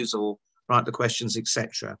interviews or write the questions,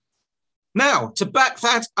 etc. Now, to back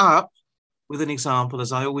that up with an example,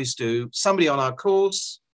 as I always do, somebody on our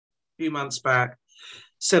course a few months back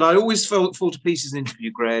said, I always fall to pieces in interview,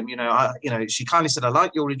 Graham. You know, she kindly said, I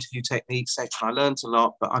like your interview technique section. I learned a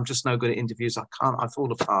lot, but I'm just no good at interviews. I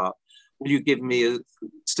fall apart. Will you give me a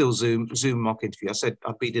Zoom mock interview? I said,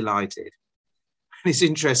 I'd be delighted. And it's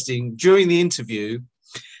interesting, during the interview,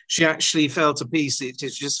 she actually fell to pieces. She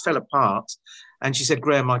just fell apart. And she said,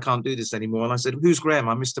 Graham, I can't do this anymore. And I said, who's Graham?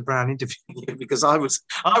 I'm Mr. Brown interviewing you, because I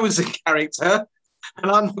was a character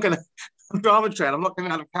and I'm not going to drama train. I'm not going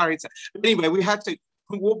to have a character. But anyway, we had to.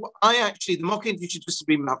 The mock interview should just have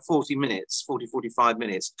been about 40 minutes, 45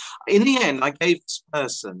 minutes. In the end, I gave this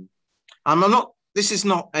person, this is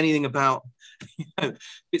not anything about,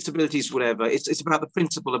 disabilities, whatever. It's about the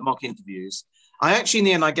principle of mock interviews. I actually, in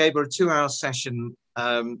the end, I gave her a 2-hour session,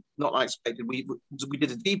 not like expected. We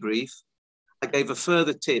did a debrief. I gave her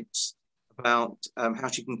further tips about how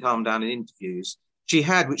she can calm down in interviews. She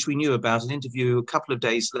had, which we knew about, an interview a couple of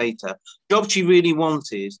days later. Job she really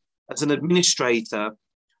wanted as an administrator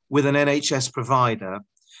with an NHS provider.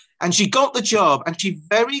 And she got the job, and she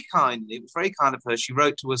very kindly, it was very kind of her, she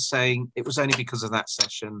wrote to us saying, it was only because of that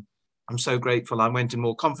session. I'm so grateful. I went in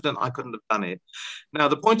more confident. I couldn't have done it. Now,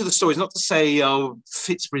 the point of the story is not to say, oh,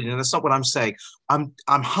 Fit's brilliant. That's not what I'm saying. I'm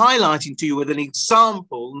highlighting to you with an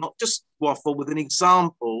example, not just waffle, with an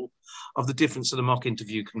example of the difference that a mock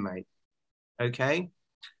interview can make. Okay?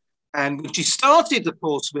 And when she started the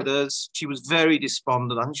course with us, she was very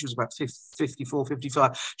despondent. I think she was about 54,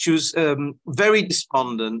 55. She was very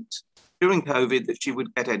despondent during COVID that she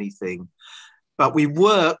would get anything. But we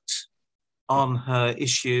worked on her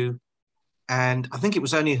issue. And I think it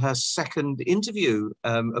was only her second interview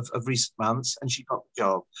of recent months, and she got the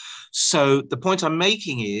job. So the point I'm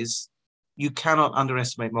making is you cannot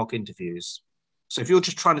underestimate mock interviews. So if you're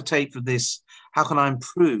just trying to take from this, how can I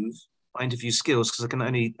improve my interview skills, because I can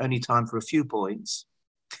only time for a few points,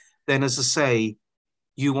 then as I say,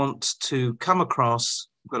 you want to come across,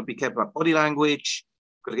 you've got to be careful about body language,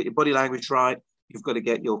 you've got to get your body language right, you've got to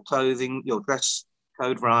get your clothing, your dress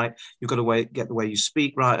code right, you've got to get the way you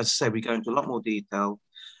speak right. As I say, we go into a lot more detail.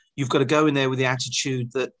 You've got to go in there with the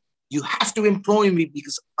attitude that you have to employ me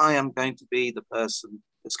because I am going to be the person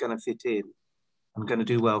that's going to fit in. I'm going to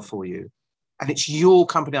do well for you. And it's your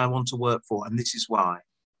company I want to work for, and this is why,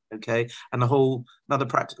 okay? And another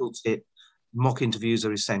practical tip, mock interviews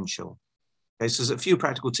are essential. Okay, so there's a few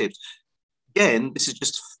practical tips. Again, this is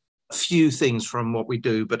just a few things from what we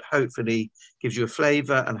do, but hopefully gives you a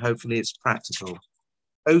flavor and hopefully it's practical.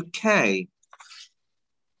 Okay.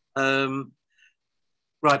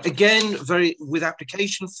 Right, again, with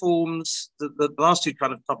application forms, the last two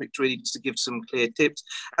kind of topics really just to give some clear tips.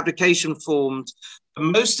 Application forms, the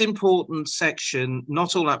most important section,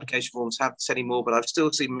 not all application forms have this anymore, but I've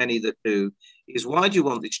still seen many that do, is why do you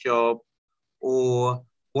want this job? Or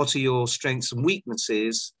what are your strengths and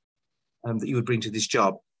weaknesses that you would bring to this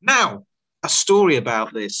job? Now, a story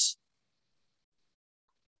about this.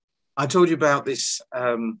 I told you about this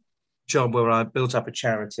job where I built up a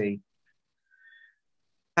charity.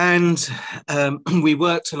 And we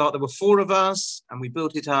worked a lot. There were 4 of us, and we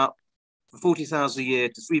built it up from 40,000 a year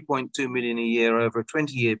to 3.2 million a year over a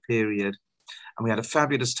 20-year period. And we had a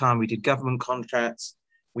fabulous time. We did government contracts.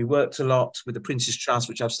 We worked a lot with the Prince's Trust,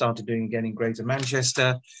 which I've started doing again in Greater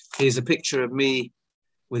Manchester. Here's a picture of me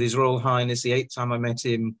with His Royal Highness, the 8th time I met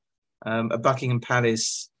him at Buckingham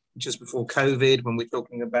Palace, just before COVID, when we're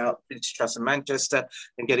talking about British Trust in Manchester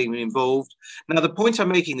and getting me involved. Now, the point I'm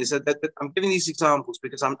making is that I'm giving these examples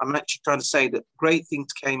because I'm actually trying to say that great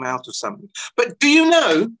things came out of something. But do you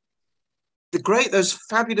know those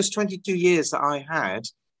fabulous 22 years that I had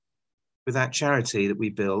with that charity that we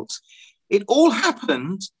built, it all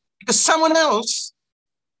happened because someone else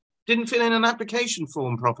didn't fill in an application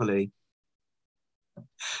form properly.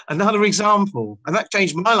 Another example, and that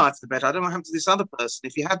changed my life for the better. I don't know what happened to this other person.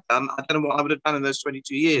 If you had done, I don't know what I would have done in those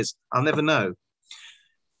 22 years. I'll never know.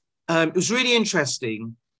 It was really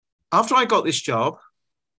interesting. After I got this job,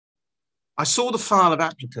 I saw the file of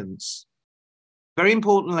applicants. Very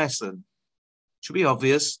important lesson. Should be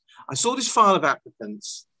obvious. I saw this file of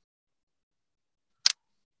applicants.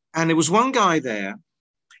 And there was one guy there.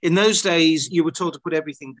 In those days, you were told to put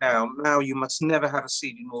everything down. Now you must never have a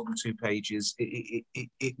CV more than 2 pages.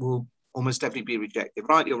 It will almost definitely be rejected.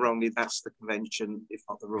 Rightly or wrongly, that's the convention, if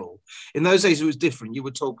not the rule. In those days, it was different. You were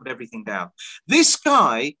told to put everything down. This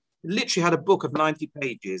guy literally had a book of 90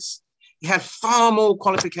 pages. He had far more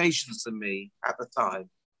qualifications than me at the time.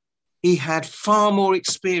 He had far more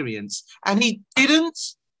experience, and he didn't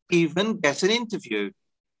even get an interview.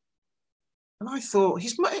 And I thought,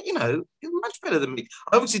 he's much better than me.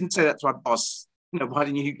 I obviously didn't say that to my boss. Why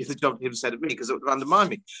didn't you give the job to him instead of me? Because it would have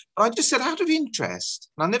undermined me. But I just said, out of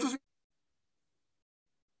interest, and I never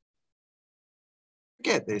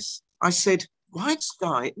forget this. I said, why this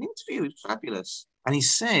guy an interview? It's fabulous. And he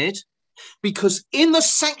said, because in the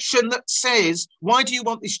section that says, why do you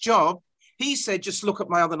want this job? He said, just look at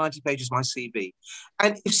my other 90 pages, my CV.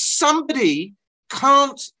 And if somebody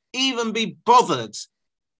can't even be bothered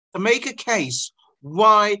to make a case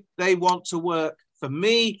why they want to work for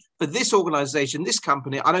me, for this organization, this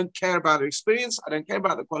company, I don't care about their experience. I don't care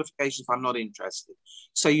about the qualifications if I'm not interested.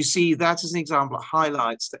 So you see, that is an example that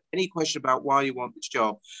highlights that any question about why you want this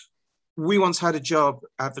job. We once had a job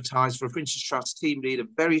advertised for a Prince's Trust team lead, a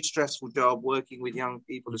very stressful job working with young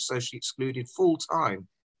people who are socially excluded full time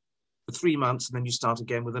for 3 months, and then you start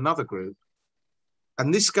again with another group.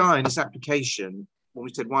 And this guy in his application, when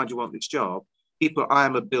we said, why do you want this job? People, I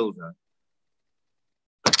am a builder.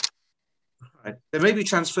 Right. There may be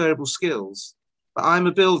transferable skills, but I'm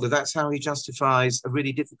a builder. That's how he justifies a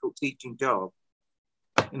really difficult teaching job.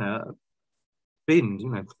 No,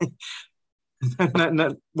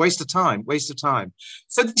 waste of time.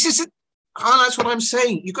 So this is highlights what I'm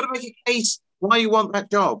saying. You've got to make a case why you want that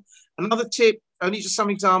job. Another tip, only just some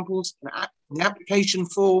examples, in the application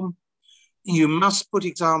form, you must put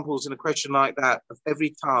examples in a question like that of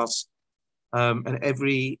every task and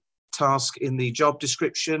every task in the job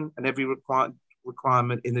description and every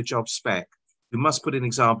requirement in the job spec. You must put an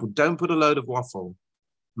example. Don't put a load of waffle.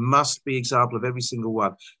 Must be example of every single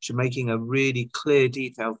one. So you're making a really clear,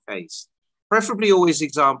 detailed case. Preferably always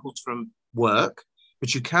examples from work,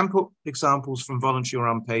 but you can put examples from voluntary or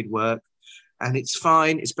unpaid work, and it's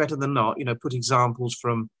fine. It's better than not. Put examples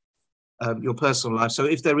from your personal life. So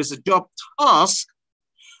if there is a job task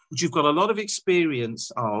which you've got a lot of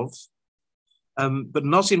experience of, but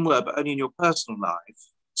not in work, but only in your personal life,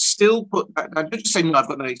 still put that down. Don't just say, no, I've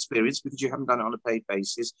got no experience because you haven't done it on a paid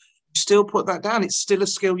basis. You still put that down. It's still a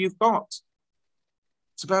skill you've got.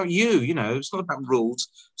 It's about you, you know, it's not about rules.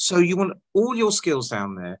 So you want all your skills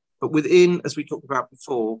down there, but within, as we talked about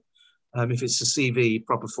before, if it's a CV,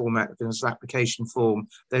 proper format, if it's an application form,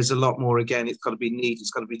 there's a lot more. Again, it's got to be neat,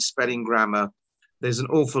 it's got to be spelling, grammar. There's an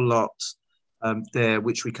awful lot there,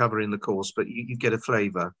 which we cover in the course, but you get a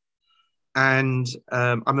flavour. And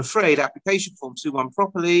I'm afraid application forms do one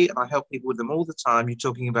properly. I help people with them all the time. You're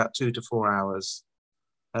talking about 2 to 4 hours.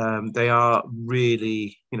 They are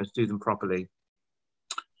really, you know, to do them properly.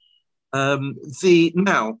 Coming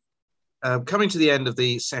to the end of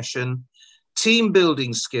the session, team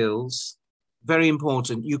building skills, very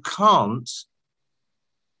important. You cannot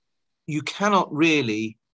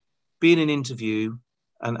really be in an interview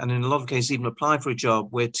and in a lot of cases even apply for a job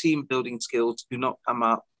where team building skills do not come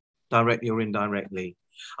up directly or indirectly.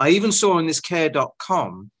 I even saw on this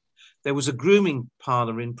care.com, there was a grooming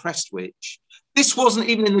parlour in Prestwich. This wasn't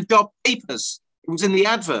even in the job papers. It was in the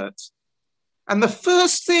advert. And the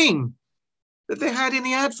first thing that they had in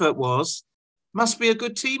the advert was, must be a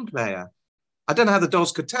good team player. I don't know how the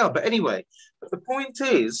dogs could tell, but anyway, but the point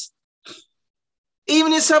is,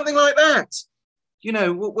 even in something like that, you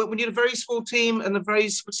know, when you're a very small team and a very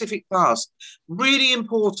specific task, really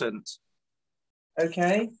important.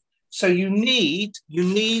 Okay, so you need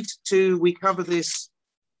to, we cover this,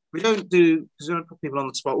 we don't do, because we don't put people on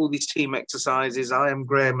the spot, all these team exercises, I am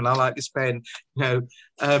Graham and I like this pen, you know,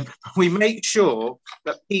 we make sure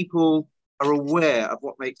that people are aware of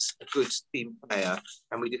what makes a good team player,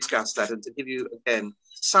 and we discuss that. And to give you, again,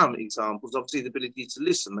 some examples, obviously the ability to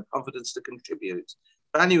listen, the confidence to contribute,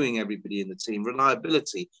 valuing everybody in the team,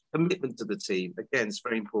 reliability, commitment to the team, again, it's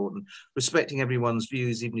very important, respecting everyone's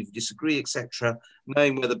views, even if you disagree, etc.,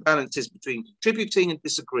 knowing where the balance is between contributing and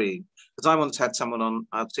disagreeing. Because I once had someone on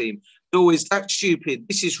our team, always, that's stupid,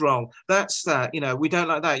 this is wrong, that's that, you know, we don't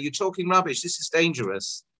like that, you're talking rubbish, this is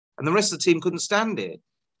dangerous. And the rest of the team couldn't stand it.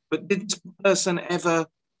 But did this person ever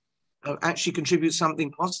actually contribute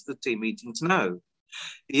something positive to the team meetings? No.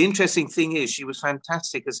 The interesting thing is she was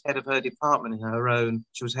fantastic as head of her department in her own.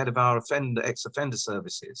 She was head of our ex-offender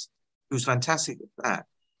services. She was fantastic at that.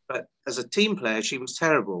 But as a team player, she was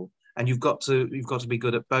terrible. And you've got to be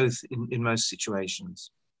good at both in most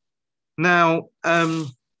situations. Now,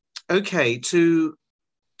 okay, to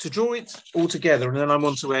draw it all together, and then I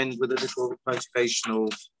want to end with a little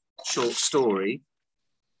motivational short story.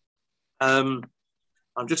 I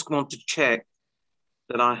just want to check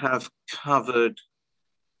that I have covered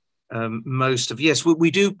most of, yes,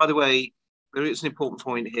 we do, by the way, there is an important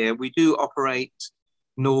point here. We do operate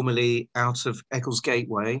normally out of Eccles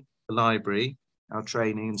Gateway, the library, our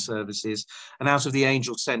training and services, and out of the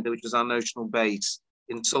Angel Centre, which is our notional base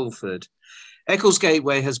in Salford. Eccles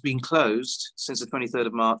Gateway has been closed since the 23rd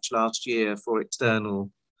of March last year for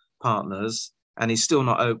external partners, and is still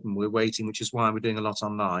not open. We're waiting, which is why we're doing a lot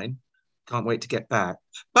online. Can't wait to get back.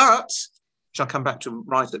 But, which I'll come back to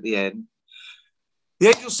right at the end, the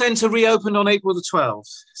Angel Centre reopened on April the 12th.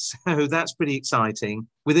 So that's pretty exciting,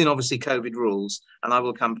 within obviously COVID rules, and I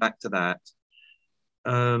will come back to that.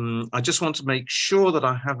 I just want to make sure that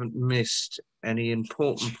I haven't missed any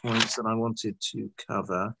important points that I wanted to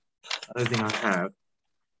cover. I don't think I have.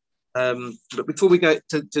 But before we go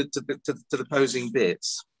to the closing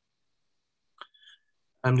bits,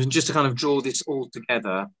 and just to kind of draw this all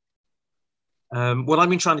together, what I've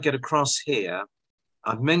been trying to get across here,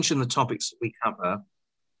 I've mentioned the topics that we cover,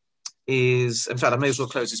 is, in fact, I may as well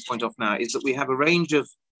close this point off now, is that we have a range of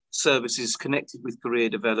services connected with career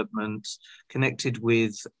development, connected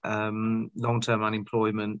with long-term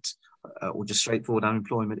unemployment, or just straightforward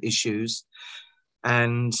unemployment issues.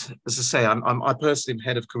 And as I say, I personally am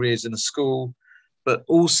head of careers in a school, but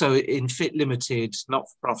also in Fit Limited,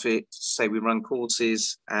 not-for-profit, say we run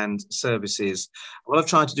courses and services. What I've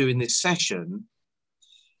tried to do in this session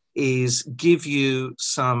is give you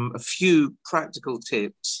a few practical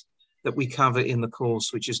tips that we cover in the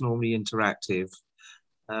course, which is normally interactive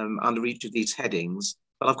under each of these headings.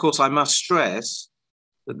 But of course, I must stress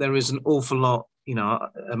that there is an awful lot, you know,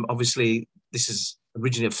 obviously this is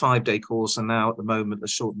originally a 5-day course, and now at the moment a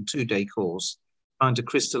shortened 2-day course, trying to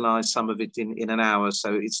crystallize some of it in an hour,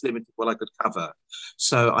 so it's limited what I could cover.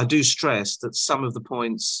 So I do stress that some of the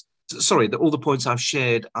points, that all the points I've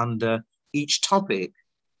shared under each topic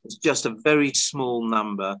is just a very small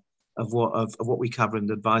number of what we cover and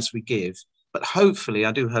the advice we give. But hopefully,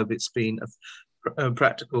 I do hope it's been of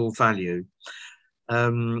practical value.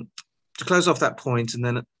 To close off that point, and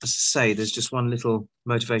then, as I say, there's just one little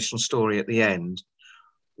motivational story at the end.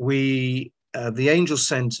 The Angel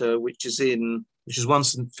Centre, which is in which is 1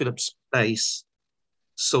 St Philip's Place,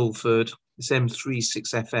 Salford. It's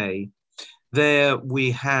M36FA. There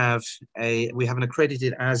we have an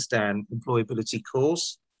accredited ASDAN employability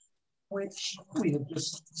course, which we have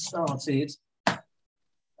just started.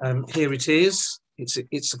 Here it is.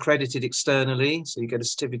 It's accredited externally, so you get a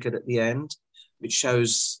certificate at the end, which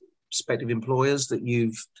shows prospective employers that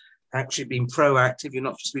you've actually been proactive. You're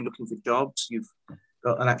not just been looking for jobs. You've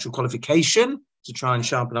got an actual qualification to try and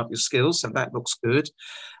sharpen up your skills. So that looks good.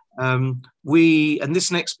 And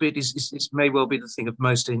this next bit is may well be the thing of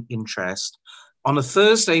most interest. On a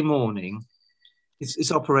Thursday morning,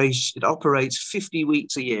 it operates 50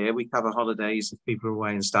 weeks a year. We cover holidays if people are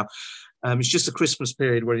away and stuff. It's just a Christmas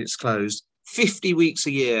period where it's closed. 50 weeks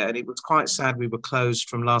a year, and it was quite sad. We were closed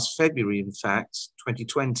from last February, in fact,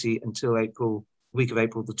 2020, until week of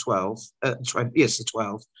April the 12th. Yes, the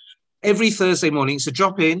 12th. Every Thursday morning, it's a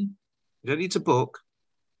drop-in. You don't need to book.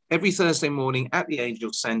 Every Thursday morning at the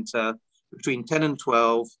Angel Centre, between 10 and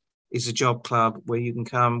 12, is a job club where you can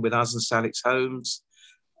come with us and Salix Homes.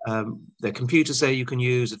 There are computers there you can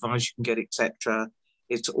use, advice you can get, etc.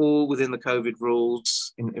 It's all within the COVID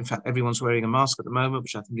rules. In fact, everyone's wearing a mask at the moment,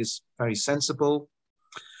 which I think is very sensible.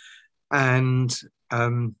 And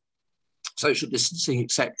social distancing,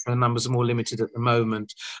 etc. Numbers are more limited at the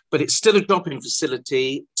moment, but it's still a drop-in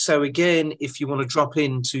facility. So again, if you want to drop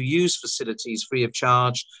in to use facilities free of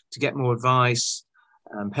charge to get more advice,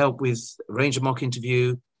 help with arrange a mock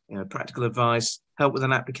interview, practical advice, help with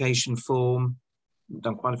an application form. We've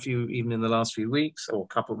done quite a few even in the last few weeks, or a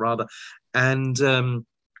couple rather, and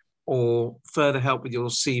or further help with your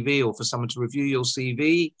CV, or for someone to review your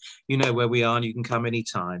CV, you know where we are and you can come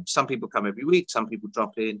anytime. Some people come every week, some people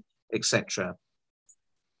drop in, etc.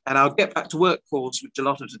 And our Get Back to Work course, which a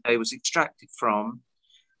lot of today was extracted from,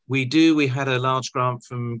 we had a large grant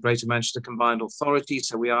from Greater Manchester Combined Authority,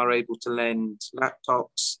 so we are able to lend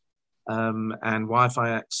laptops and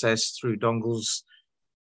Wi-Fi access through dongles,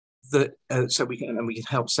 so we can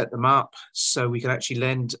help set them up, so we can actually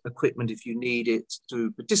lend equipment if you need it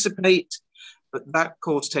to participate. But that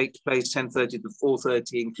course takes place 10:30 to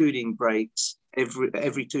 4:30, including breaks,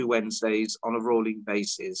 every 2 Wednesdays on a rolling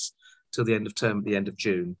basis till the end of term at the end of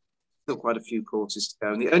June. Still quite a few courses to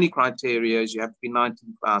go. And the only criteria is you have to be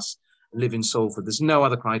 19 plus and live in Salford. There's no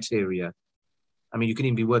other criteria. I mean, you can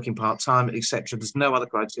even be working part-time, etc. There's no other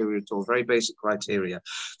criteria at all, very basic criteria.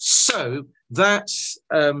 So that's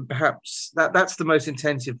that's the most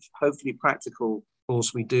intensive, hopefully practical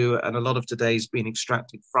course we do. And a lot of today's been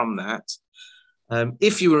extracted from that.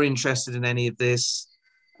 If you are interested in any of this,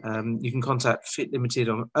 you can contact Fit Limited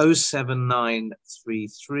on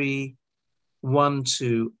 07933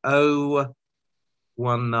 120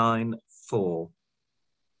 194.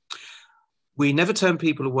 We never turn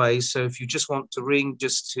people away, so if you just want to ring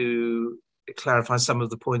just to clarify some of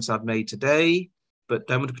the points I've made today, but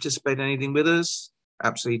don't want to participate in anything with us,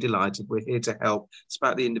 absolutely delighted. We're here to help. It's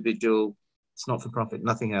about the individual. It's not for profit,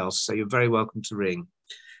 nothing else. So you're very welcome to ring.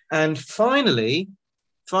 And finally,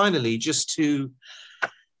 just to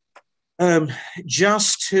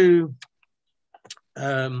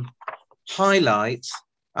highlight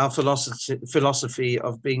our philosophy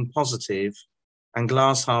of being positive and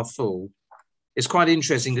glass half full. It's quite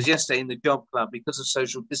interesting because yesterday in the job club, because of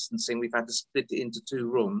social distancing, we've had to split it into 2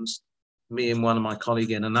 rooms, me and one of my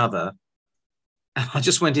colleague in another. And I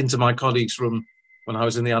just went into my colleague's room when I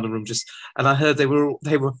was in the other room, and I heard they were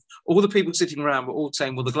all the people sitting around were all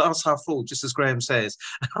saying, well, the glass half full, just as Graham says.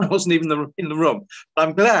 I wasn't even in the room. But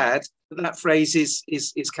I'm glad that phrase is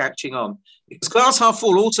catching on. Because glass half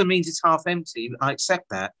full also means it's half empty. I accept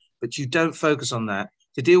that, but you don't focus on that.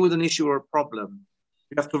 To deal with an issue or a problem,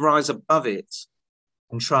 you have to rise above it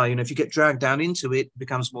and try. If you get dragged down into it, it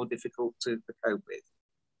becomes more difficult to cope with.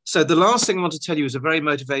 So the last thing I want to tell you is a very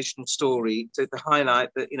motivational story to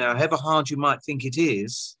highlight that, however hard you might think it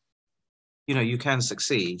is, you can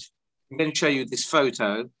succeed. I'm going to show you this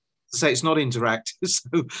photo. To say it's not interactive, so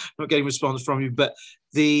I'm not getting a response from you, but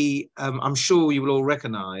I'm sure you will all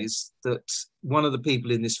recognize that one of the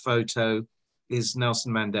people in this photo is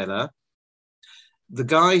Nelson Mandela. The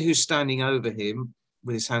guy who's standing over him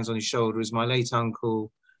with his hands on his shoulder is my late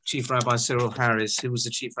uncle, Chief Rabbi Cyril Harris, who was the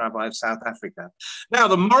Chief Rabbi of South Africa. Now,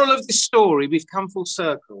 the moral of this story, we've come full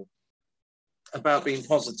circle about being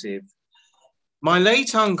positive. My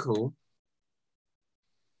late uncle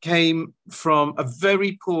came from a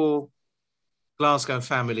very poor Glasgow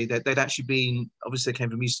family. They'd actually been, obviously they came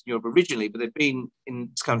from Eastern Europe originally, but they'd been in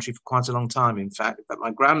this country for quite a long time, in fact. My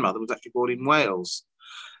grandmother was actually born in Wales.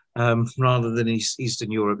 Rather than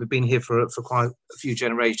Eastern Europe. We've been here for quite a few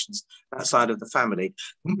generations, that side of the family.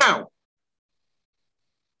 Now,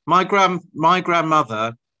 My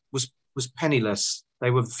grandmother was penniless.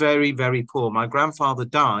 They were very, very poor. My grandfather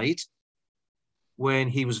died when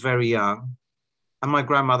he was very young, and my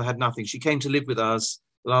grandmother had nothing. She came to live with us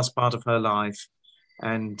the last part of her life,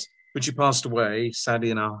 and when she passed away,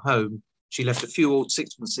 sadly, in our home, she left a few old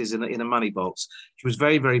sixpences in a money box. She was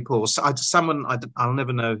very, very poor. So I'll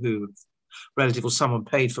never know who, relative or someone,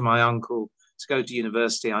 paid for my uncle to go to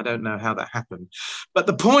university. I don't know how that happened. But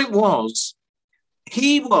the point was,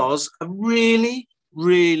 he was a really,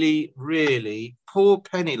 really, really poor,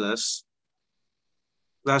 penniless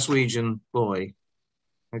Glaswegian boy,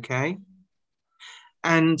 okay?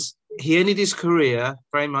 And he ended his career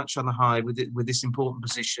very much on the high with this important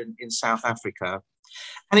position in South Africa.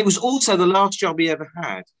 And it was also the last job he ever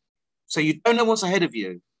had. So you don't know what's ahead of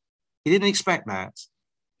you. He didn't expect that.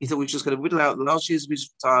 He thought we were just going to whittle out the last years of his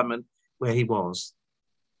retirement where he was.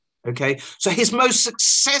 Okay, so his most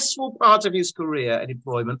successful part of his career and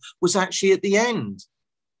employment was actually at the end.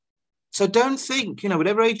 So don't think,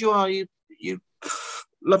 whatever age you are, you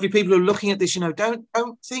lovely people who are looking at this, don't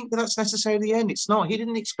think that that's necessarily the end. It's not. He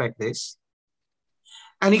didn't expect this,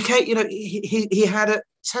 and he had a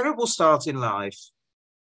terrible start in life.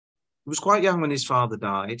 He was quite young when his father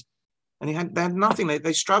died, and they had nothing.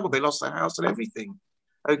 They struggled. They lost their house and everything.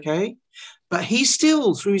 Okay, but he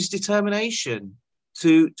still, through his determination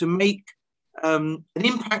to make an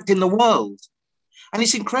impact in the world. And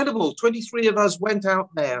it's incredible. 23 of us went out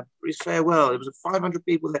there for his farewell. It was 500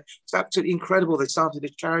 people there. It's absolutely incredible. They started a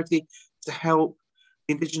charity to help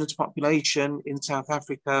the indigenous population in South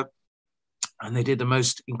Africa. And they did the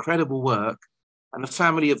most incredible work. And the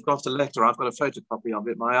family have got a letter. I've got a photocopy of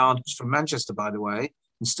it. My aunt was from Manchester, by the way,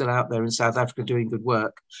 and still out there in South Africa doing good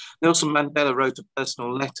work. Nelson Mandela wrote a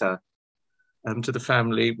personal letter to the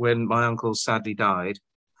family when my uncle sadly died.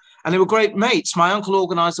 And they were great mates. My uncle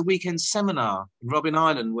organised a weekend seminar in Robben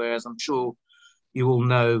Island, where, as I'm sure you all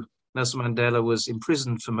know, Nelson Mandela was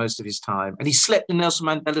imprisoned for most of his time. And he slept in Nelson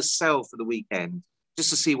Mandela's cell for the weekend,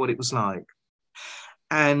 just to see what it was like.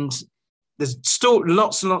 And there's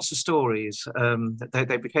lots and lots of stories.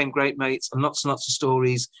 They became great mates, and lots of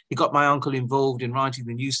stories. He got my uncle involved in writing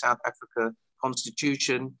the new South Africa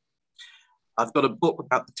Constitution. I've got a book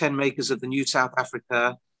about the 10 makers of the new South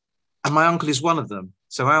Africa, and my uncle is one of them.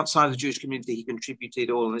 So outside the Jewish community, he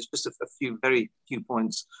contributed all, and it's just very few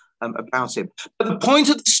points about him. But the point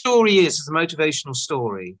of the story is a motivational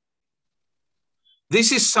story.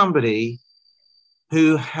 This is somebody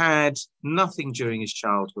who had nothing during his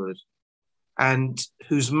childhood and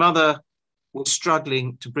whose mother was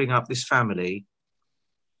struggling to bring up this family.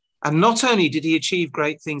 And not only did he achieve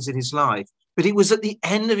great things in his life, but it was at the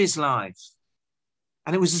end of his life.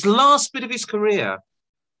 And it was his last bit of his career.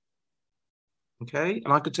 Okay,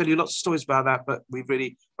 and I could tell you lots of stories about that, but we've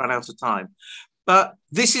really run out of time. But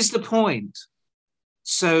this is the point.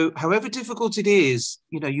 So however difficult it is,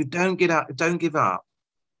 you don't give up.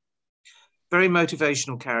 Very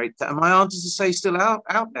motivational character. And my aunt, as I say, still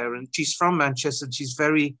out there, and she's from Manchester. She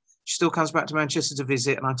still comes back to Manchester to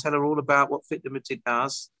visit, and I tell her all about what Fit Limited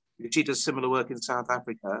does. She does similar work in South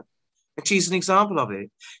Africa. And she's an example of it.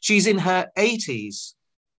 She's in her 80s.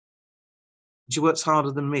 She works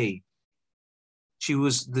harder than me. She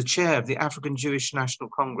was the chair of the African Jewish National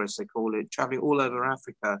Congress, they call it, traveling all over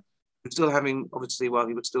Africa. We're still having, obviously, while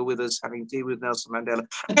he was still with us, having tea with Nelson Mandela,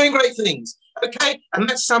 and doing great things. Okay, and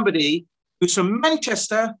that's somebody who's from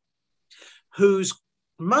Manchester, whose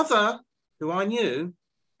mother, who I knew,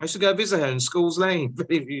 I used to go visit her in Schools Lane,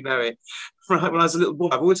 if you know it, right, when I was a little boy.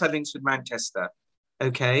 I've always had links with Manchester.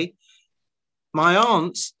 Okay, my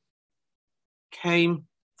aunt came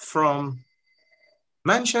from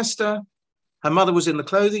Manchester. Her mother was in the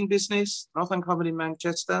clothing business, not uncommon in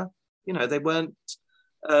Manchester. They weren't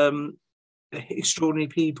extraordinary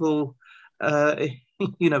people,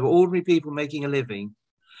 ordinary people making a living.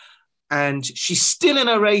 And she's still in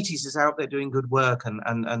her 80s, is out there doing good work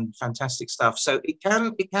and fantastic stuff. So it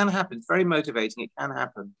can happen. It's very motivating. It can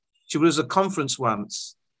happen. She was at a conference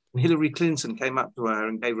once, and Hillary Clinton came up to her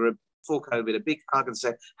and gave her, before COVID, a big hug and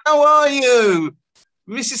said, "How are you?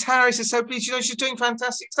 Mrs. Harris is so pleased. She's doing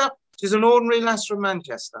fantastic stuff. She's an ordinary lass from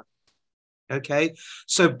Manchester." Okay,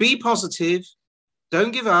 so be positive.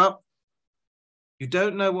 Don't give up. You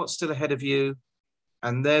don't know what's still ahead of you.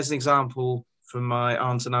 And there's an example from my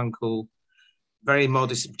aunt and uncle, very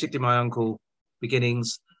modest, particularly my uncle,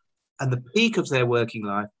 beginnings, and the peak of their working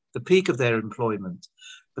life, the peak of their employment,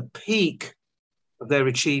 the peak of their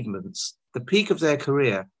achievements, the peak of their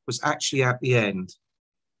career was actually at the end,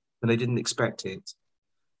 and they didn't expect it.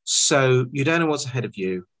 So you don't know what's ahead of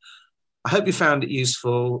you. I hope you found it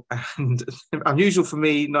useful, and unusual for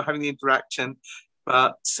me not having the interaction.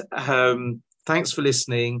 But thanks for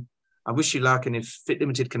listening. I wish you luck, and if Fit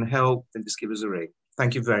Limited can help, then just give us a ring.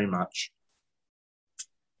 Thank you very much.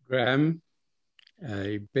 Graham,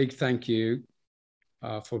 a big thank you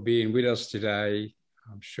for being with us today.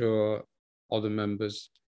 I'm sure other members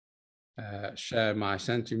share my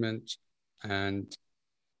sentiment, and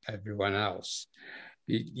everyone else.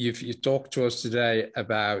 You've talked to us today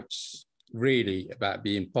about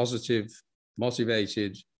being positive,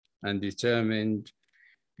 motivated, and determined.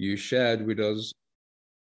 You shared with us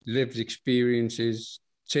lived experiences,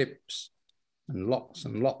 tips, and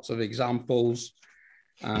lots of examples.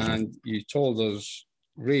 And you told us,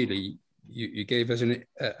 really, you gave us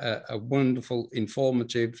a wonderful,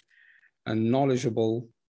 informative, and knowledgeable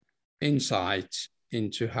insight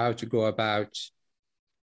into how to go about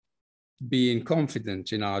being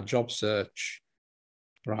confident in our job search,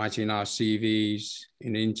 writing our CVs,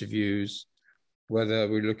 in interviews, whether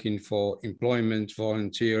we're looking for employment,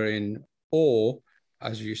 volunteering, or,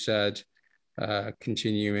 as you said,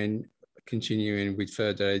 continuing with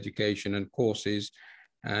further education and courses.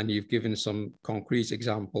 And you've given some concrete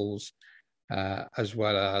examples, as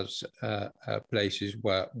well as places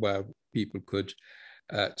where people could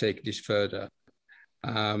take this further.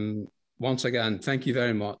 Once again, thank you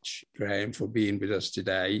very much, Graham, for being with us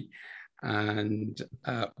today. And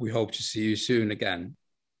we hope to see you soon again.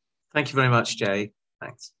 Thank you very much, Jay.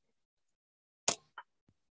 Thanks.